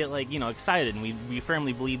 and we get excited, and we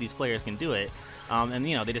firmly believe these players can do it, and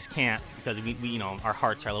they just can't because we our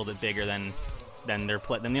hearts are a little bit bigger than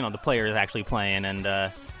the players actually playing,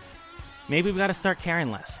 and maybe we got to start caring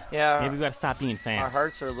less. Yeah. Maybe we got to stop being fans. Our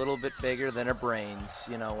hearts are a little bit bigger than our brains,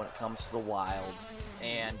 when it comes to the Wild.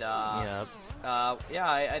 And yep.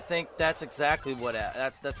 I think that's exactly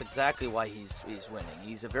that's exactly why he's winning.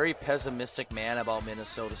 He's a very pessimistic man about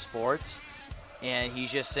Minnesota sports, and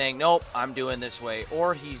he's just saying, nope, I'm doing this way.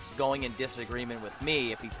 Or he's going in disagreement with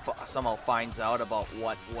me. If he somehow finds out about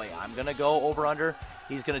what way I'm going to go over under,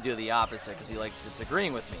 he's going to do the opposite because he likes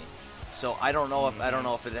disagreeing with me. So I don't know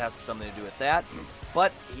if it has something to do with that,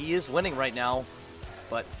 but he is winning right now.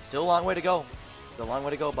 But still a long way to go. Still a long way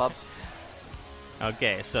to go, Bubs.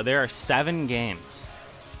 Okay, so there are 7 games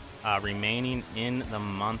remaining in the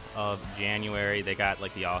month of January. They got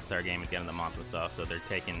the All-Star game at the end of the month and stuff, so they're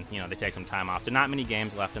taking, they take some time off. So not many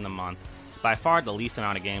games left in the month. By far the least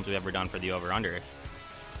amount of games we've ever done for the over/under.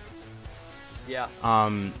 Yeah.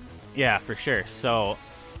 Yeah, for sure. So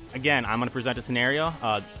again, I'm going to present a scenario.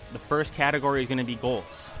 The first category is going to be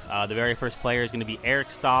goals. The very first player is going to be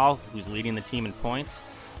Eric Stahl, who's leading the team in points.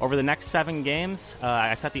 Over the next 7 games,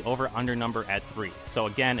 I set the over-under number at 3. So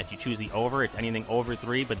again, if you choose the over, it's anything over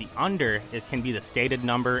 3, but the under, it can be the stated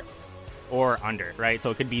number or under, right? So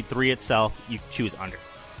it could be 3 itself, you choose under.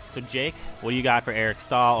 So Jake, what do you got for Eric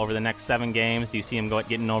Staal over the next 7 games? Do you see him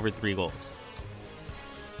getting over 3 goals?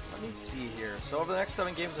 Let me see here. So over the next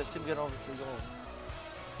 7 games, I see him getting over 3 goals.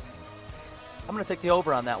 I'm going to take the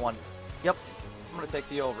over on that one. Yep, I'm going to take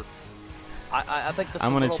the over. I think that's a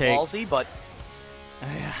little ballsy, but...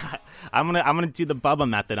 I'm gonna do the Bubba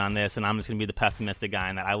method on this, and I'm just gonna be the pessimistic guy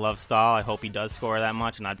in that. I love Staal. I hope he does score that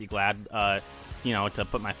much, and I'd be glad, to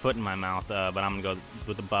put my foot in my mouth. But I'm gonna go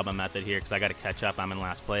with the Bubba method here because I got to catch up. I'm in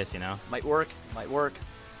last place, Might work.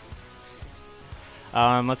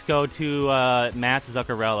 Let's go to Matt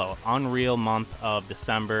Zuccarello. Unreal month of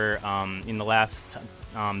December. In the last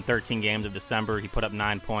 13 games of December, he put up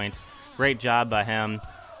 9 points. Great job by him.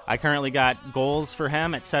 I currently got goals for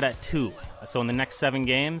him set at 2. So in the next 7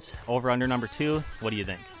 games, over under number 2, what do you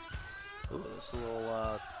think? Ooh, this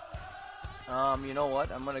little. You know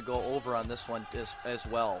what? I'm gonna go over on this one as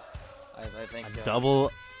well. I think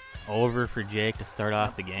double over for Jake to start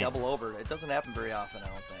off the game. Double over. It doesn't happen very often, I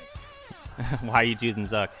don't think. Why are you choosing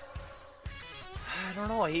Zuck? I don't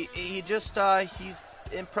know. He just he's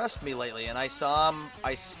impressed me lately, and I saw him.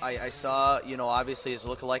 I saw obviously his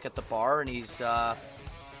lookalike at the bar, and he's got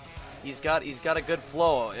a good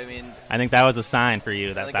flow. I mean, I think that was a sign for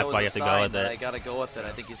you. That's why you have to go with it. I got to go with it.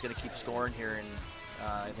 I think he's going to keep scoring here, and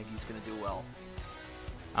I think he's going to do well.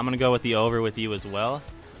 I'm going to go with the over with you as well.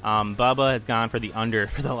 Bubba has gone for the under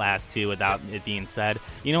for the last 2 without it being said.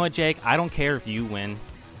 You know what, Jake? I don't care if you win,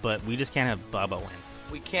 but we just can't have Bubba win.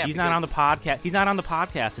 We can't. He's not on the podcast. He's not on the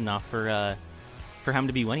podcast enough for him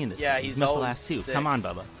to be winning this. Yeah, season. he's missed always the last 2. sick. Come on,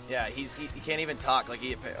 Bubba. Yeah, he can't even talk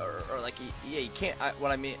he can't.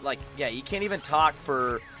 What I mean, he can't even talk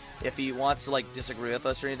for if he wants to disagree with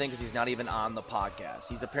us or anything because he's not even on the podcast.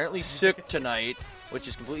 He's apparently sick tonight, which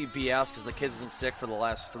is completely BS because the kid's been sick for the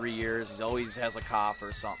last 3 years. He always has a cough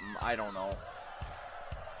or something. I don't know.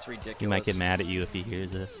 It's ridiculous. He might get mad at you if he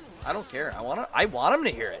hears this. I don't care. I want him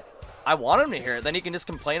to hear it. I want him to hear it. Then he can just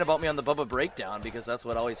complain about me on the Bubba Breakdown because that's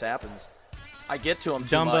what always happens. I get to him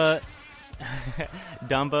too much.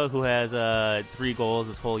 Dumba, who has 3 goals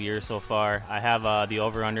this whole year so far. I have the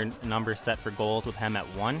over-under number set for goals with him at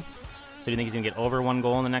 1. So do you think he's going to get over 1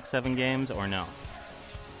 goal in the next 7 games or no?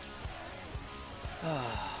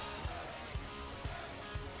 I'm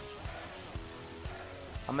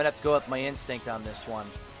going to have to go with my instinct on this one.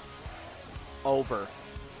 Over.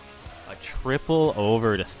 A triple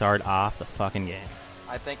over to start off the fucking game.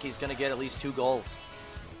 I think he's going to get at least 2 goals.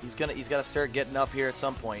 He's got to start getting up here at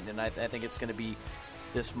some point, and I think it's going to be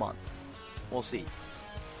this month. We'll see.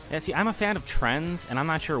 Yeah, see, I'm a fan of trends, and I'm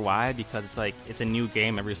not sure why, because it's a new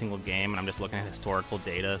game every single game, and I'm just looking at historical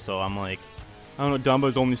data, so I'm like, I don't know,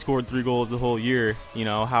 Dumba's only scored 3 goals the whole year.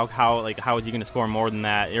 How is he going to score more than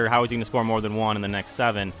that, or how is he going to score more than 1 in the next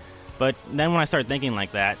 7? But then when I start thinking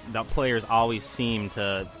like that, the players always seem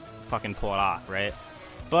to fucking pull it off, right?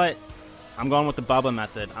 But I'm going with the Bubba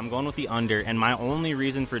method. I'm going with the under, and my only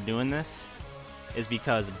reason for doing this is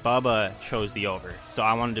because Bubba chose the over. So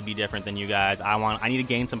I wanted to be different than you guys. I need to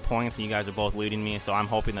gain some points, and you guys are both leading me, so I'm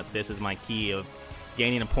hoping that this is my key of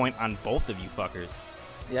gaining a point on both of you fuckers.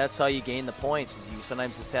 Yeah, that's how you gain the points, is you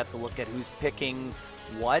sometimes just have to look at who's picking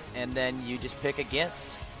what, and then you just pick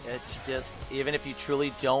against. It's just, even if you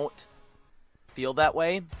truly don't feel that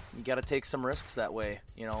way, you got to take some risks that way,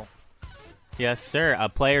 Yes, sir. A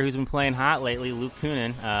player who's been playing hot lately, Luke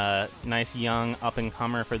Kunin, nice young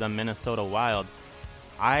up-and-comer for the Minnesota Wild.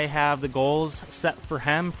 I have the goals set for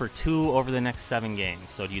him for 2 over the next 7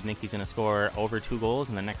 games. So do you think he's going to score over 2 goals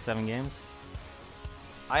in the next 7 games?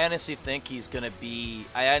 I honestly think he's going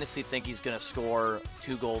to score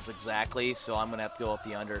 2 goals exactly, so I'm going to have to go with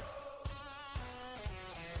the under.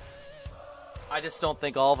 I just don't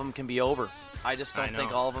think all of them can be over. I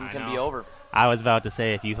think all of them can be over. I was about to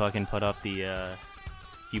say, if you fucking put up the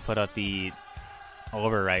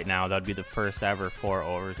over right now, that'd be the first ever 4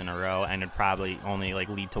 overs in a row, and it'd probably only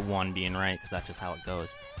lead to 1 being right, because that's just how it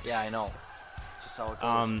goes. Yeah, I know. Just how it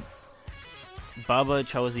goes. Bubba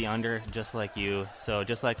chose the under, just like you. So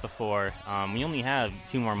just like before, we only have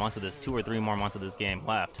 2 or 3 more months of this game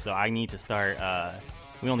left. So I need to start.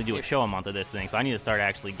 We only do a show a month of this thing, so I need to start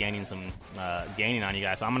actually gaining on you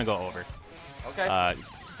guys. So I'm gonna go over. Okay.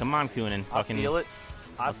 Come on, Kunin. I'll feel it.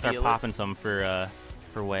 I'll start popping some for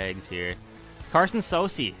Wags here. Carson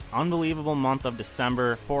Soucy, unbelievable month of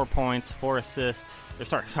December. 4 points, 4 assists.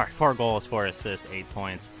 4 goals, 4 assists, 8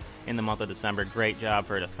 points in the month of December. Great job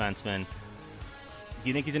for a defenseman. Do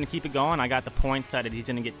you think he's going to keep it going? I got the point set that he's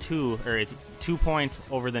going to get 2 points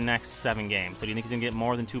over the next 7 games. So do you think he's going to get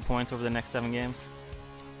more than 2 points over the next 7 games?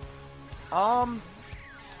 I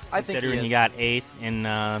think considering he got 8 in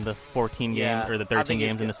the 14 games or the 13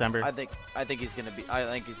 games in December. I think he's going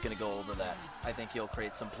to go over that. I think he'll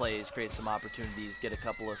create some plays, create some opportunities, get a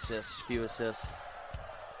couple assists, few assists,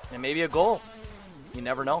 and maybe a goal. You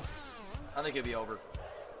never know. I think he'll be over.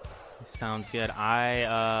 Sounds good.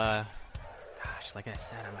 Like I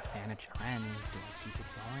said, I'm a fan of trends. Do we keep it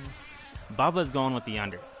going? Bubba's going with the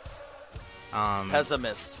under.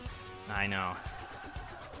 Pessimist. I know.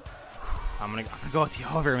 I'm gonna go with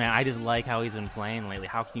the over, man. I just like how he's been playing lately.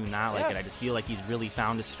 How can you not like it? I just feel like he's really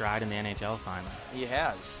found his stride in the NHL finally. He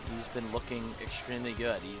has. He's been looking extremely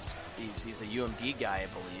good. He's a UMD guy, I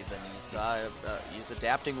believe, and he's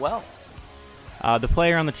adapting well. The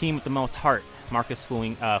player on the team with the most heart, Marcus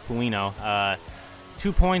Foligno.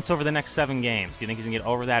 2 points over the next 7 games. Do you think he's going to get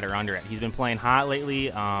over that or under it? He's been playing hot lately.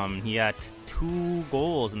 He got 2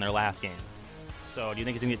 goals in their last game. So do you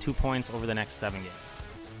think he's going to get 2 points over the next 7 games?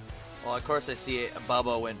 Well, of course, I see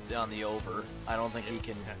Bubba went on the over. I don't think he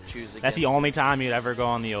can choose against. That's the only time you'd ever go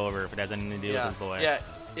on the over if it has anything to do with his boy.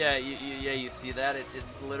 You see that? It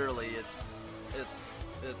literally,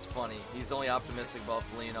 it's funny. He's only optimistic about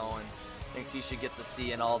Foligno and thinks he should get the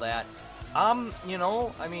C and all that.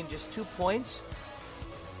 Just 2 points.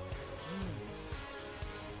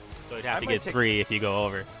 So he'd have to get 3 if you go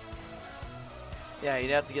over. Yeah, he'd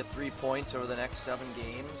have to get 3 points over the next 7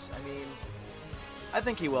 games. I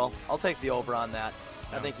think he will. I'll take the over on that.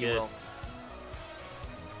 I think he will.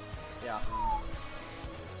 Yeah.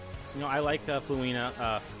 I like Foligno.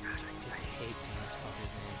 I hate saying this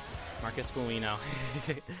fucker's name. Marcus Foligno.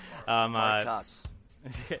 Marcus.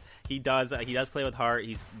 He does play with heart.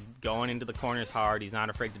 He's going into the corners hard. He's not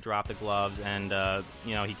afraid to drop the gloves, and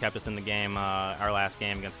he kept us in the game, our last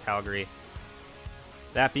game against Calgary.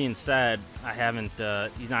 That being said,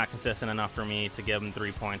 he's not consistent enough for me to give him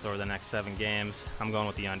 3 points over the next 7 games. I'm going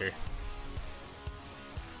with the under.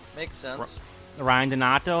 Makes sense. Ryan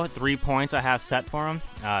Donato, 3 points I have set for him.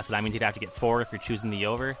 So that means he'd have to get 4 if you're choosing the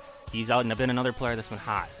over. He's been another player that's been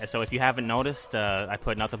hot. So if you haven't noticed, I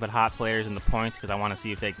put nothing but hot players in the points because I want to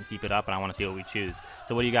see if they can keep it up, and I want to see what we choose.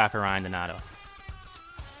 So what do you got for Ryan Donato?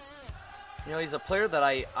 He's a player that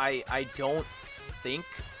I don't think,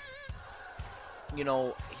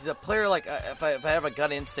 he's a player like, if I have a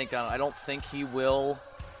gut instinct on it, I don't think he will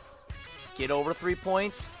get over 3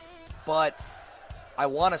 points, but I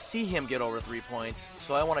want to see him get over 3 points,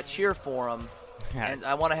 so I want to cheer for him. And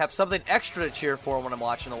I want to have something extra to cheer for when I'm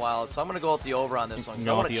watching the Wild, so I'm going to go with the over on this one. Because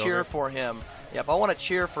I want to cheer for him. Yep, I want to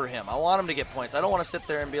cheer for him. I want him to get points. I don't want to sit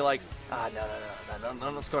there and be like, no,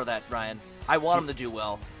 don't score that, Ryan. I want him to do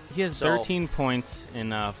well. He has 13 points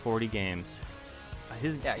in 40 games.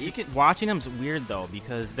 Watching him's weird, though,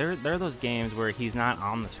 because they're those games where he's not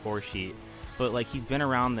on the score sheet, but he's been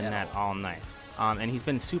around the net all night. And he's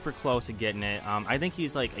been super close to getting it. I think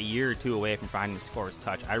he's like a year or 2 away from finding the scorer's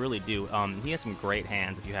touch. I really do. He has some great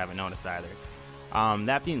hands, if you haven't noticed either.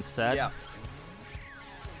 That being said,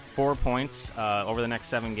 4 points over the next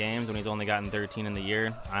 7 games when he's only gotten 13 in the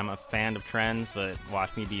year. I'm a fan of trends, but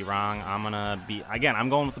watch me be wrong. I'm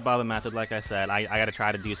going with the Bubba method, like I said. I got to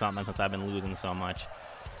try to do something since I've been losing so much.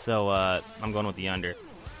 So I'm going with the under.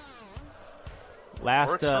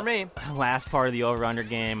 Works for me. Last part of the over-under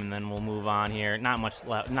game, and then we'll move on here. Not much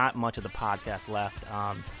of the podcast left.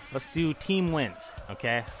 Let's do team wins,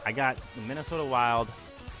 okay? I got the Minnesota Wild.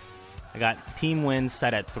 I got team wins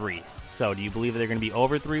set at 3. So do you believe they're going to be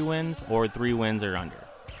over 3 wins or 3 wins or under?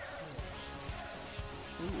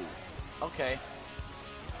 Ooh, okay.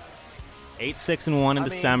 8-6-1 in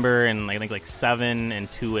December, and I think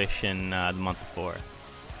 7-2-ish in the month before.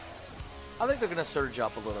 I think they're going to surge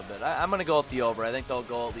up a little bit. I'm going to go with the over. I think they'll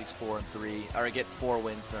go at least 4-3, or get 4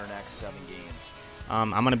 wins in their next 7 games. I'm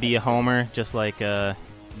going to be a homer, just like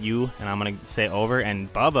you, and I'm going to say over.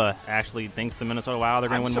 And Bubba actually thinks the Minnesota Wild are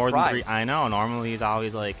going to win more than 3. I know. Normally he's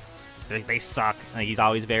always they suck. He's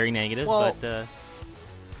always very negative. Well, but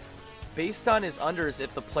based on his unders,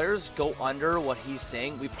 if the players go under what he's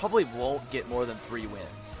saying, we probably won't get more than 3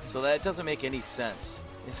 wins. So that doesn't make any sense.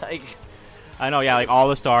 It's I know, yeah,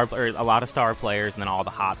 all the a lot of star players, and then all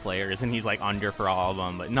the hot players, and he's under for all of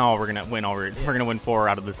them. But no, we're gonna win over. Yeah. We're gonna win 4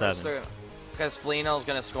 out of the 7. Because Foligno's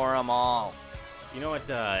gonna score them all. You know what?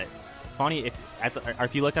 Funny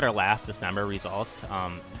if you look at our last December results,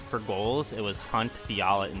 for goals, it was Hunt,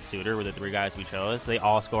 Fiala, and Suter were the 3 guys we chose. They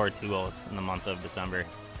all scored 2 goals in the month of December.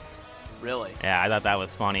 Really? Yeah, I thought that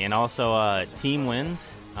was funny. And also, team wins,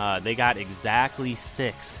 they got exactly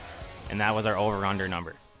 6, and that was our over/under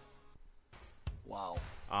number. Wow.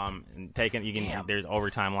 And there's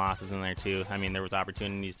overtime losses in there too. I mean, there was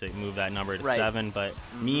opportunities to move that number to 7, but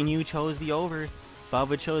me and you chose the over.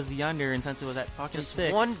 Bubba chose the under, and since it was at fucking just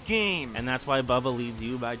 6. one game. And that's why Bubba leads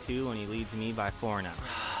you by 2 and he leads me by 4 now.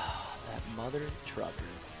 That mother trucker.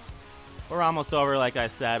 We're almost over, like I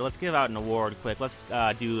said. Let's give out an award quick. Let's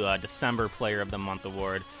do a December Player of the Month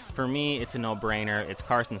award. For me, it's a no-brainer. It's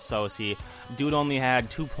Carson Soucy. Dude only had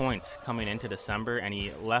 2 points coming into December, and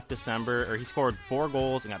he left December, or he scored 4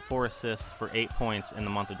 goals and got 4 assists for 8 points in the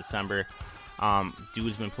month of December.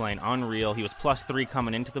 Dude's been playing unreal. He was +3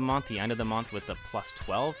 coming into the month. He ended the month with a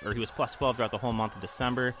 +12, or he was +12 throughout the whole month of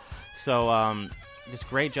December. So, just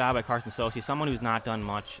great job at Carson Soucy, someone who's not done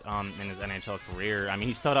much in his NHL career. I mean,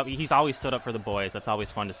 he's always stood up for the boys. That's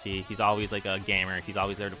always fun to see. He's always like a gamer. He's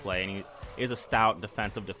always there to play, and he is a stout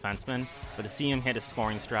defensive defenseman. But to see him hit his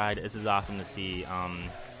scoring stride, this is awesome to see.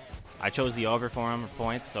 I chose the over for him for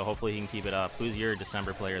points, so hopefully he can keep it up. Who's your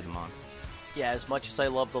December Player of the Month? Yeah, as much as I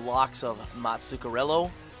love the locks of Mats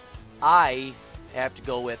Zuccarello, I have to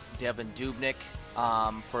go with Devan Dubnyk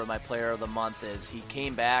for my Player of the Month. As he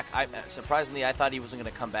came back, surprisingly, I thought he wasn't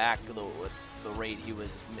going to come back with the rate he was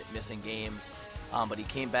missing games, but he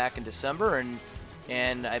came back in December,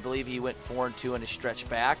 and I believe he went 4-2 in his stretch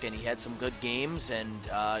back, and he had some good games, and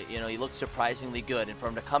he looked surprisingly good. And for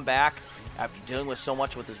him to come back after dealing with so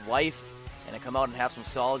much with his wife, and to come out and have some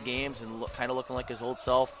solid games and kind of looking like his old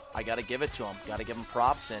self, I got to give it to him. Got to give him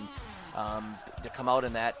props, and to come out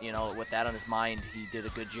in that, with that on his mind, he did a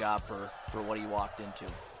good job for what he walked into.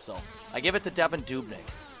 So I give it to Devan Dubnyk.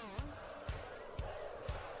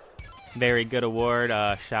 Very good award.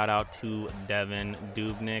 Shout out to Devan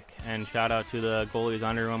Dubnyk, and shout out to the goalies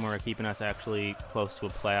under him who are keeping us actually close to a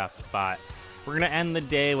playoff spot. We're going to end the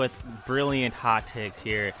day with brilliant hot takes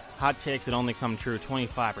here. Hot takes that only come true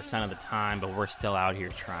 25% of the time, but we're still out here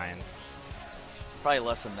trying. Probably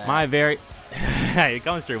less than that. It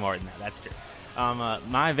comes through more than that. That's true.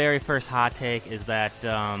 My very first hot take is that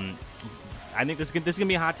I think this is going to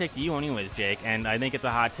be a hot take to you anyways, Jake, and I think it's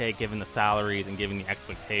a hot take given the salaries and given the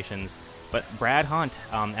expectations. But Brad Hunt,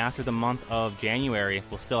 after the month of January,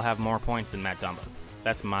 will still have more points than Matt Dumba.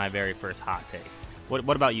 That's my very first hot take.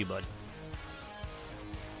 What about you, bud?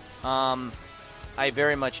 I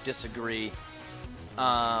very much disagree.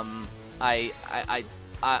 My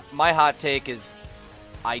hot take is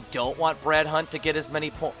I don't want Brad Hunt to get as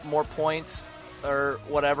many more points or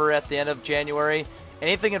whatever at the end of January.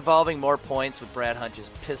 Anything involving more points with Brad Hunt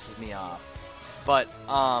just pisses me off. But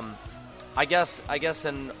I guess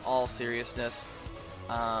in all seriousness,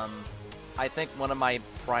 I think one of my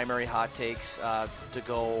primary hot takes to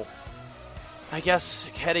go, I guess,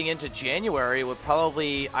 heading into January would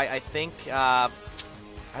probably, I think, I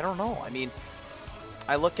don't know. I mean,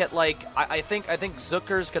 I look at I think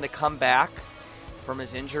Zucker's going to come back from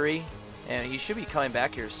his injury, and he should be coming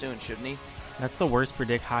back here soon, shouldn't he? That's the worst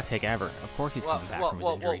hot take ever. Of course he's coming back from his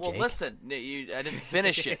injury, Jake. Well, listen, I didn't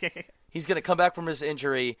finish it. He's going to come back from his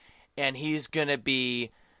injury, and he's going to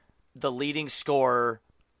be the leading scorer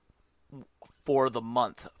for the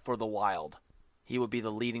month for the Wild. He will be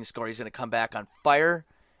the leading scorer. He's going to come back on fire,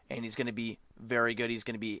 and he's going to be very good. He's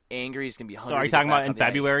going to be angry. He's going to be hungry. So are you talking about in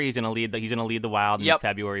February? He's going to lead the Wild in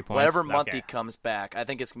February points. Whatever month he comes back. I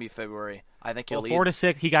think it's going to be February. I think he'll lead. 4 to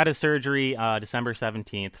 6. He got his surgery December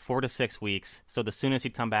 17th. 4 to 6 weeks. So the soonest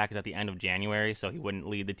he'd come back is at the end of January. So he wouldn't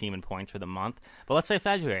lead the team in points for the month. But let's say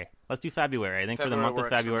February. Let's do February. I think February, for the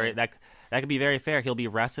month of February, that could be very fair. He'll be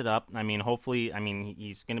rested up. I mean, hopefully,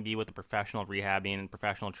 he's going to be with the professional rehabbing and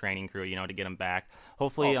professional training crew, to get him back.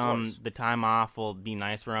 Hopefully, the time off will be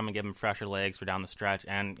nice for him and give him fresher legs for down the stretch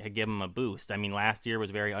and give him a boost. I mean, last year was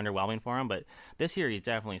very underwhelming for him, but this year he's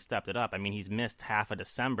definitely stepped it up. I mean, he's missed half of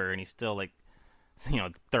December and he's still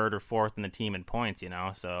third or fourth in the team in points.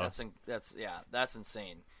 So that's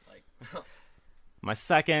insane. My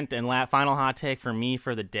second and final hot take for me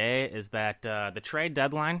for the day is that the trade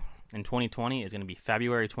deadline in 2020 is going to be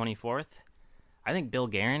February 24th. I think Bill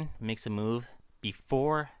Guerin makes a move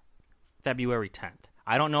before February 10th.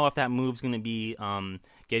 I don't know if that move's going to be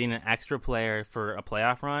getting an extra player for a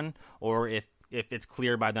playoff run, or if it's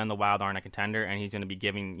clear by then the Wild aren't a contender and he's going to be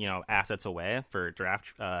giving assets away for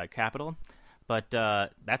draft capital. But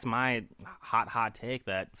that's my hot take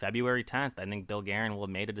that February 10th, I think Bill Guerin will have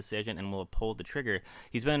made a decision and will have pulled the trigger.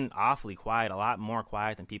 He's been awfully quiet, a lot more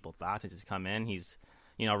quiet than people thought since he's come in. He's,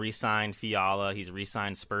 re-signed Fiala. He's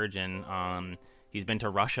re-signed Spurgeon. He's been to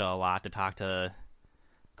Russia a lot to talk to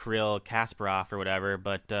Kirill Kasparov or whatever.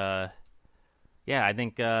 But, I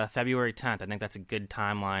think February 10th, I think that's a good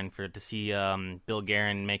timeline to see Bill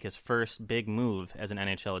Guerin make his first big move as an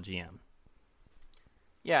NHL GM.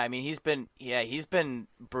 Yeah, I mean, he's been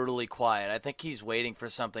brutally quiet. I think he's waiting for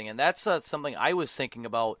something, and that's something I was thinking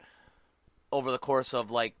about over the course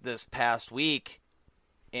of like this past week.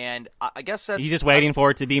 And I guess that's he's just waiting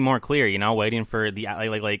for it to be more clear, waiting for the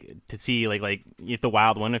like to see like if the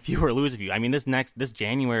Wild win a few or lose a few. I mean, this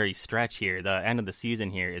January stretch here, the end of the season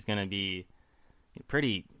here, is going to be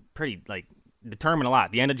pretty like determine a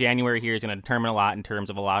lot. The end of January here is going to determine a lot in terms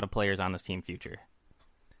of a lot of players on this team future.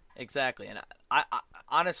 Exactly, and I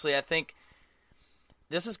honestly I think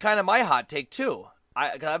this is kind of my hot take too.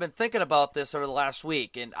 I've been thinking about this over the last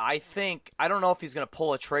week, and I don't know if he's going to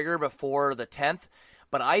pull a trigger before the 10th.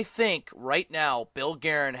 But I think right now Bill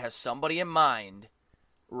Guerin has somebody in mind,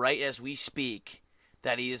 right as we speak,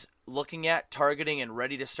 that he is looking at, targeting, and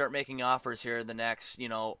ready to start making offers here in the next,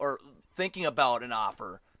 or thinking about an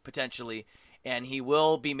offer potentially. And he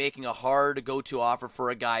will be making a hard go-to offer for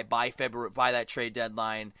a guy by February, by that trade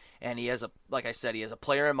deadline. And he has like I said, he has a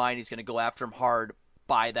player in mind. He's going to go after him hard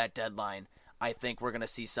by that deadline. I think we're going to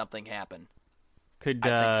see something happen. I think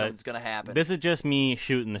something's going to happen. This is just me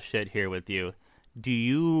shooting the shit here with you.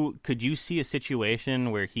 Could you see a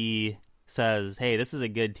situation where he says, "Hey, this is a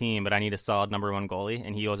good team, but I need a solid number one goalie,"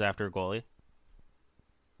 and he goes after a goalie?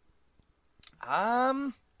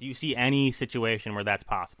 Do you see any situation where that's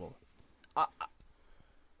possible?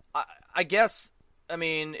 I guess. I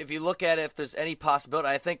mean, if you look at it, if there's any possibility,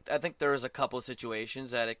 I think there is a couple of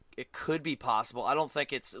situations that it could be possible. I don't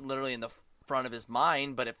think it's literally in the front of his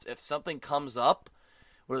mind, but if something comes up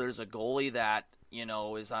where there's a goalie that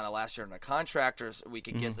is on a last year on a contract, or we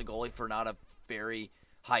could get the goalie for not a very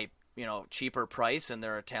high, cheaper price, and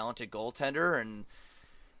they're a talented goaltender, and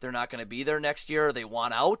they're not going to be there next year, or they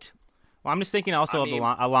want out. Well, I'm just thinking also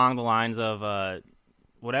along the lines of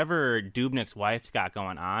whatever Dubnyk's wife's got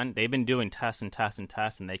going on. They've been doing tests, and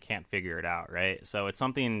they can't figure it out, right? So it's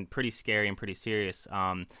something pretty scary and pretty serious.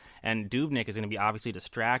 And Dubnyk is going to be obviously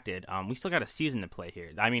distracted. We still got a season to play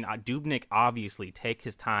here. I mean, Dubnyk obviously take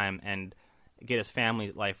his time and get his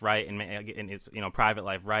family life right and his private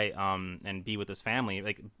life right, and be with his family.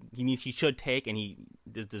 Like he should take, and he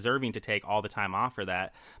is deserving to take all the time off for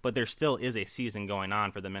that. But there still is a season going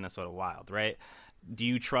on for the Minnesota Wild, right? Do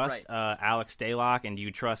you trust Alex Stalock, and do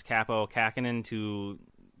you trust Kaapo Kähkönen to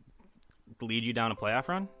lead you down a playoff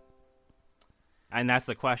run? And that's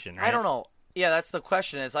the question, right? I don't know. Yeah, that's the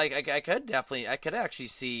question. Is I could actually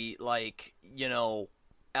see Alex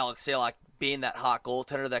Stalock being that hot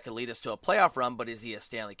goaltender that could lead us to a playoff run, but is he a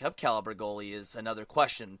Stanley Cup caliber goalie is another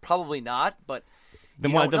question. Probably not, but the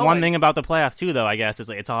one thing about the playoffs too, though, I guess, is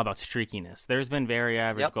it's all about streakiness. There's been very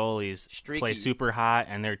average goalies play super hot,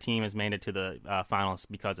 and their team has made it to the finals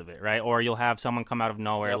because of it, right? Or you'll have someone come out of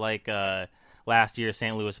nowhere, like last year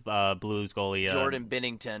St. Louis Blues goalie Jordan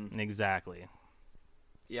Binnington. Exactly.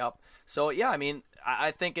 Yep. So yeah, I mean, I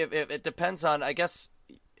think if it depends on, I guess.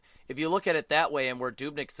 If you look at it that way, and where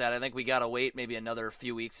Dubnyk's at, I think we got to wait maybe another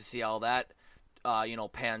few weeks to see how that,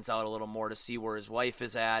 pans out a little more, to see where his wife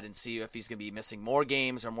is at and see if he's going to be missing more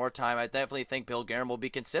games or more time. I definitely think Bill Guerin will be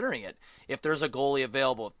considering it if there's a goalie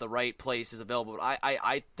available, if the right place is available. But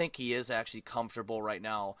I think he is actually comfortable right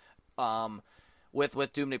now with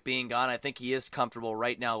Dubnyk being gone. I think he is comfortable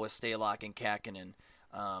right now with Stalock and Kähkönen.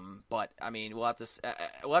 But I mean, we'll have to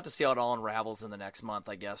see how it all unravels in the next month,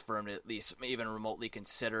 I guess, for him to at least even remotely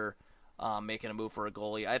consider making a move for a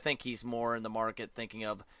goalie. I think he's more in the market thinking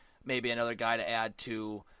of maybe another guy to add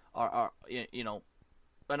to our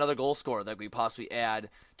another goal scorer that we possibly add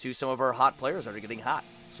to some of our hot players that are getting hot.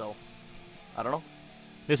 So I don't know.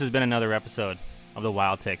 This has been another episode of the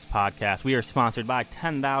Wild Takes podcast. We are sponsored by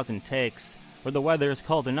 10,000 Takes, where the weather is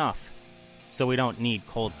cold enough, so we don't need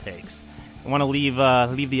cold takes. I want to leave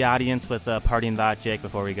the audience with a parting thought, Jake,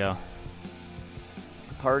 before we go.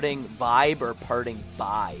 Parting vibe or parting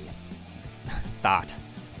bye? Thought.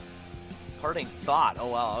 Parting thought. Oh,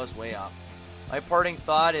 wow, I was way off. My parting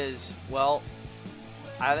thought is, well,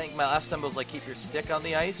 I think my last time was like, keep your stick on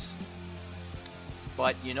the ice.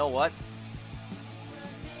 But you know what?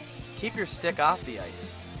 Keep your stick off the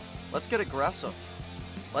ice. Let's get aggressive.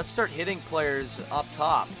 Let's start hitting players up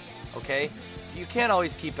top, okay? You can't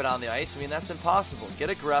always keep it on the ice. I mean, that's impossible. Get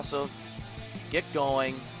aggressive. Get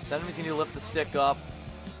going. Sometimes you need to lift the stick up.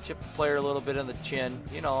 Chip the player a little bit in the chin.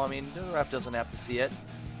 I mean, the ref doesn't have to see it.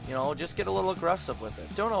 Just get a little aggressive with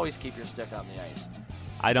it. Don't always keep your stick on the ice.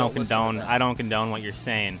 I don't condone what you're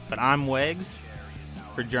saying. But I'm Wiggs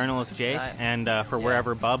for journalist Jake and for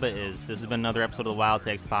wherever Bubba is. This has been another episode of the Wild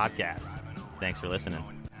Takes podcast. Thanks for listening.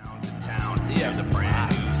 See ya.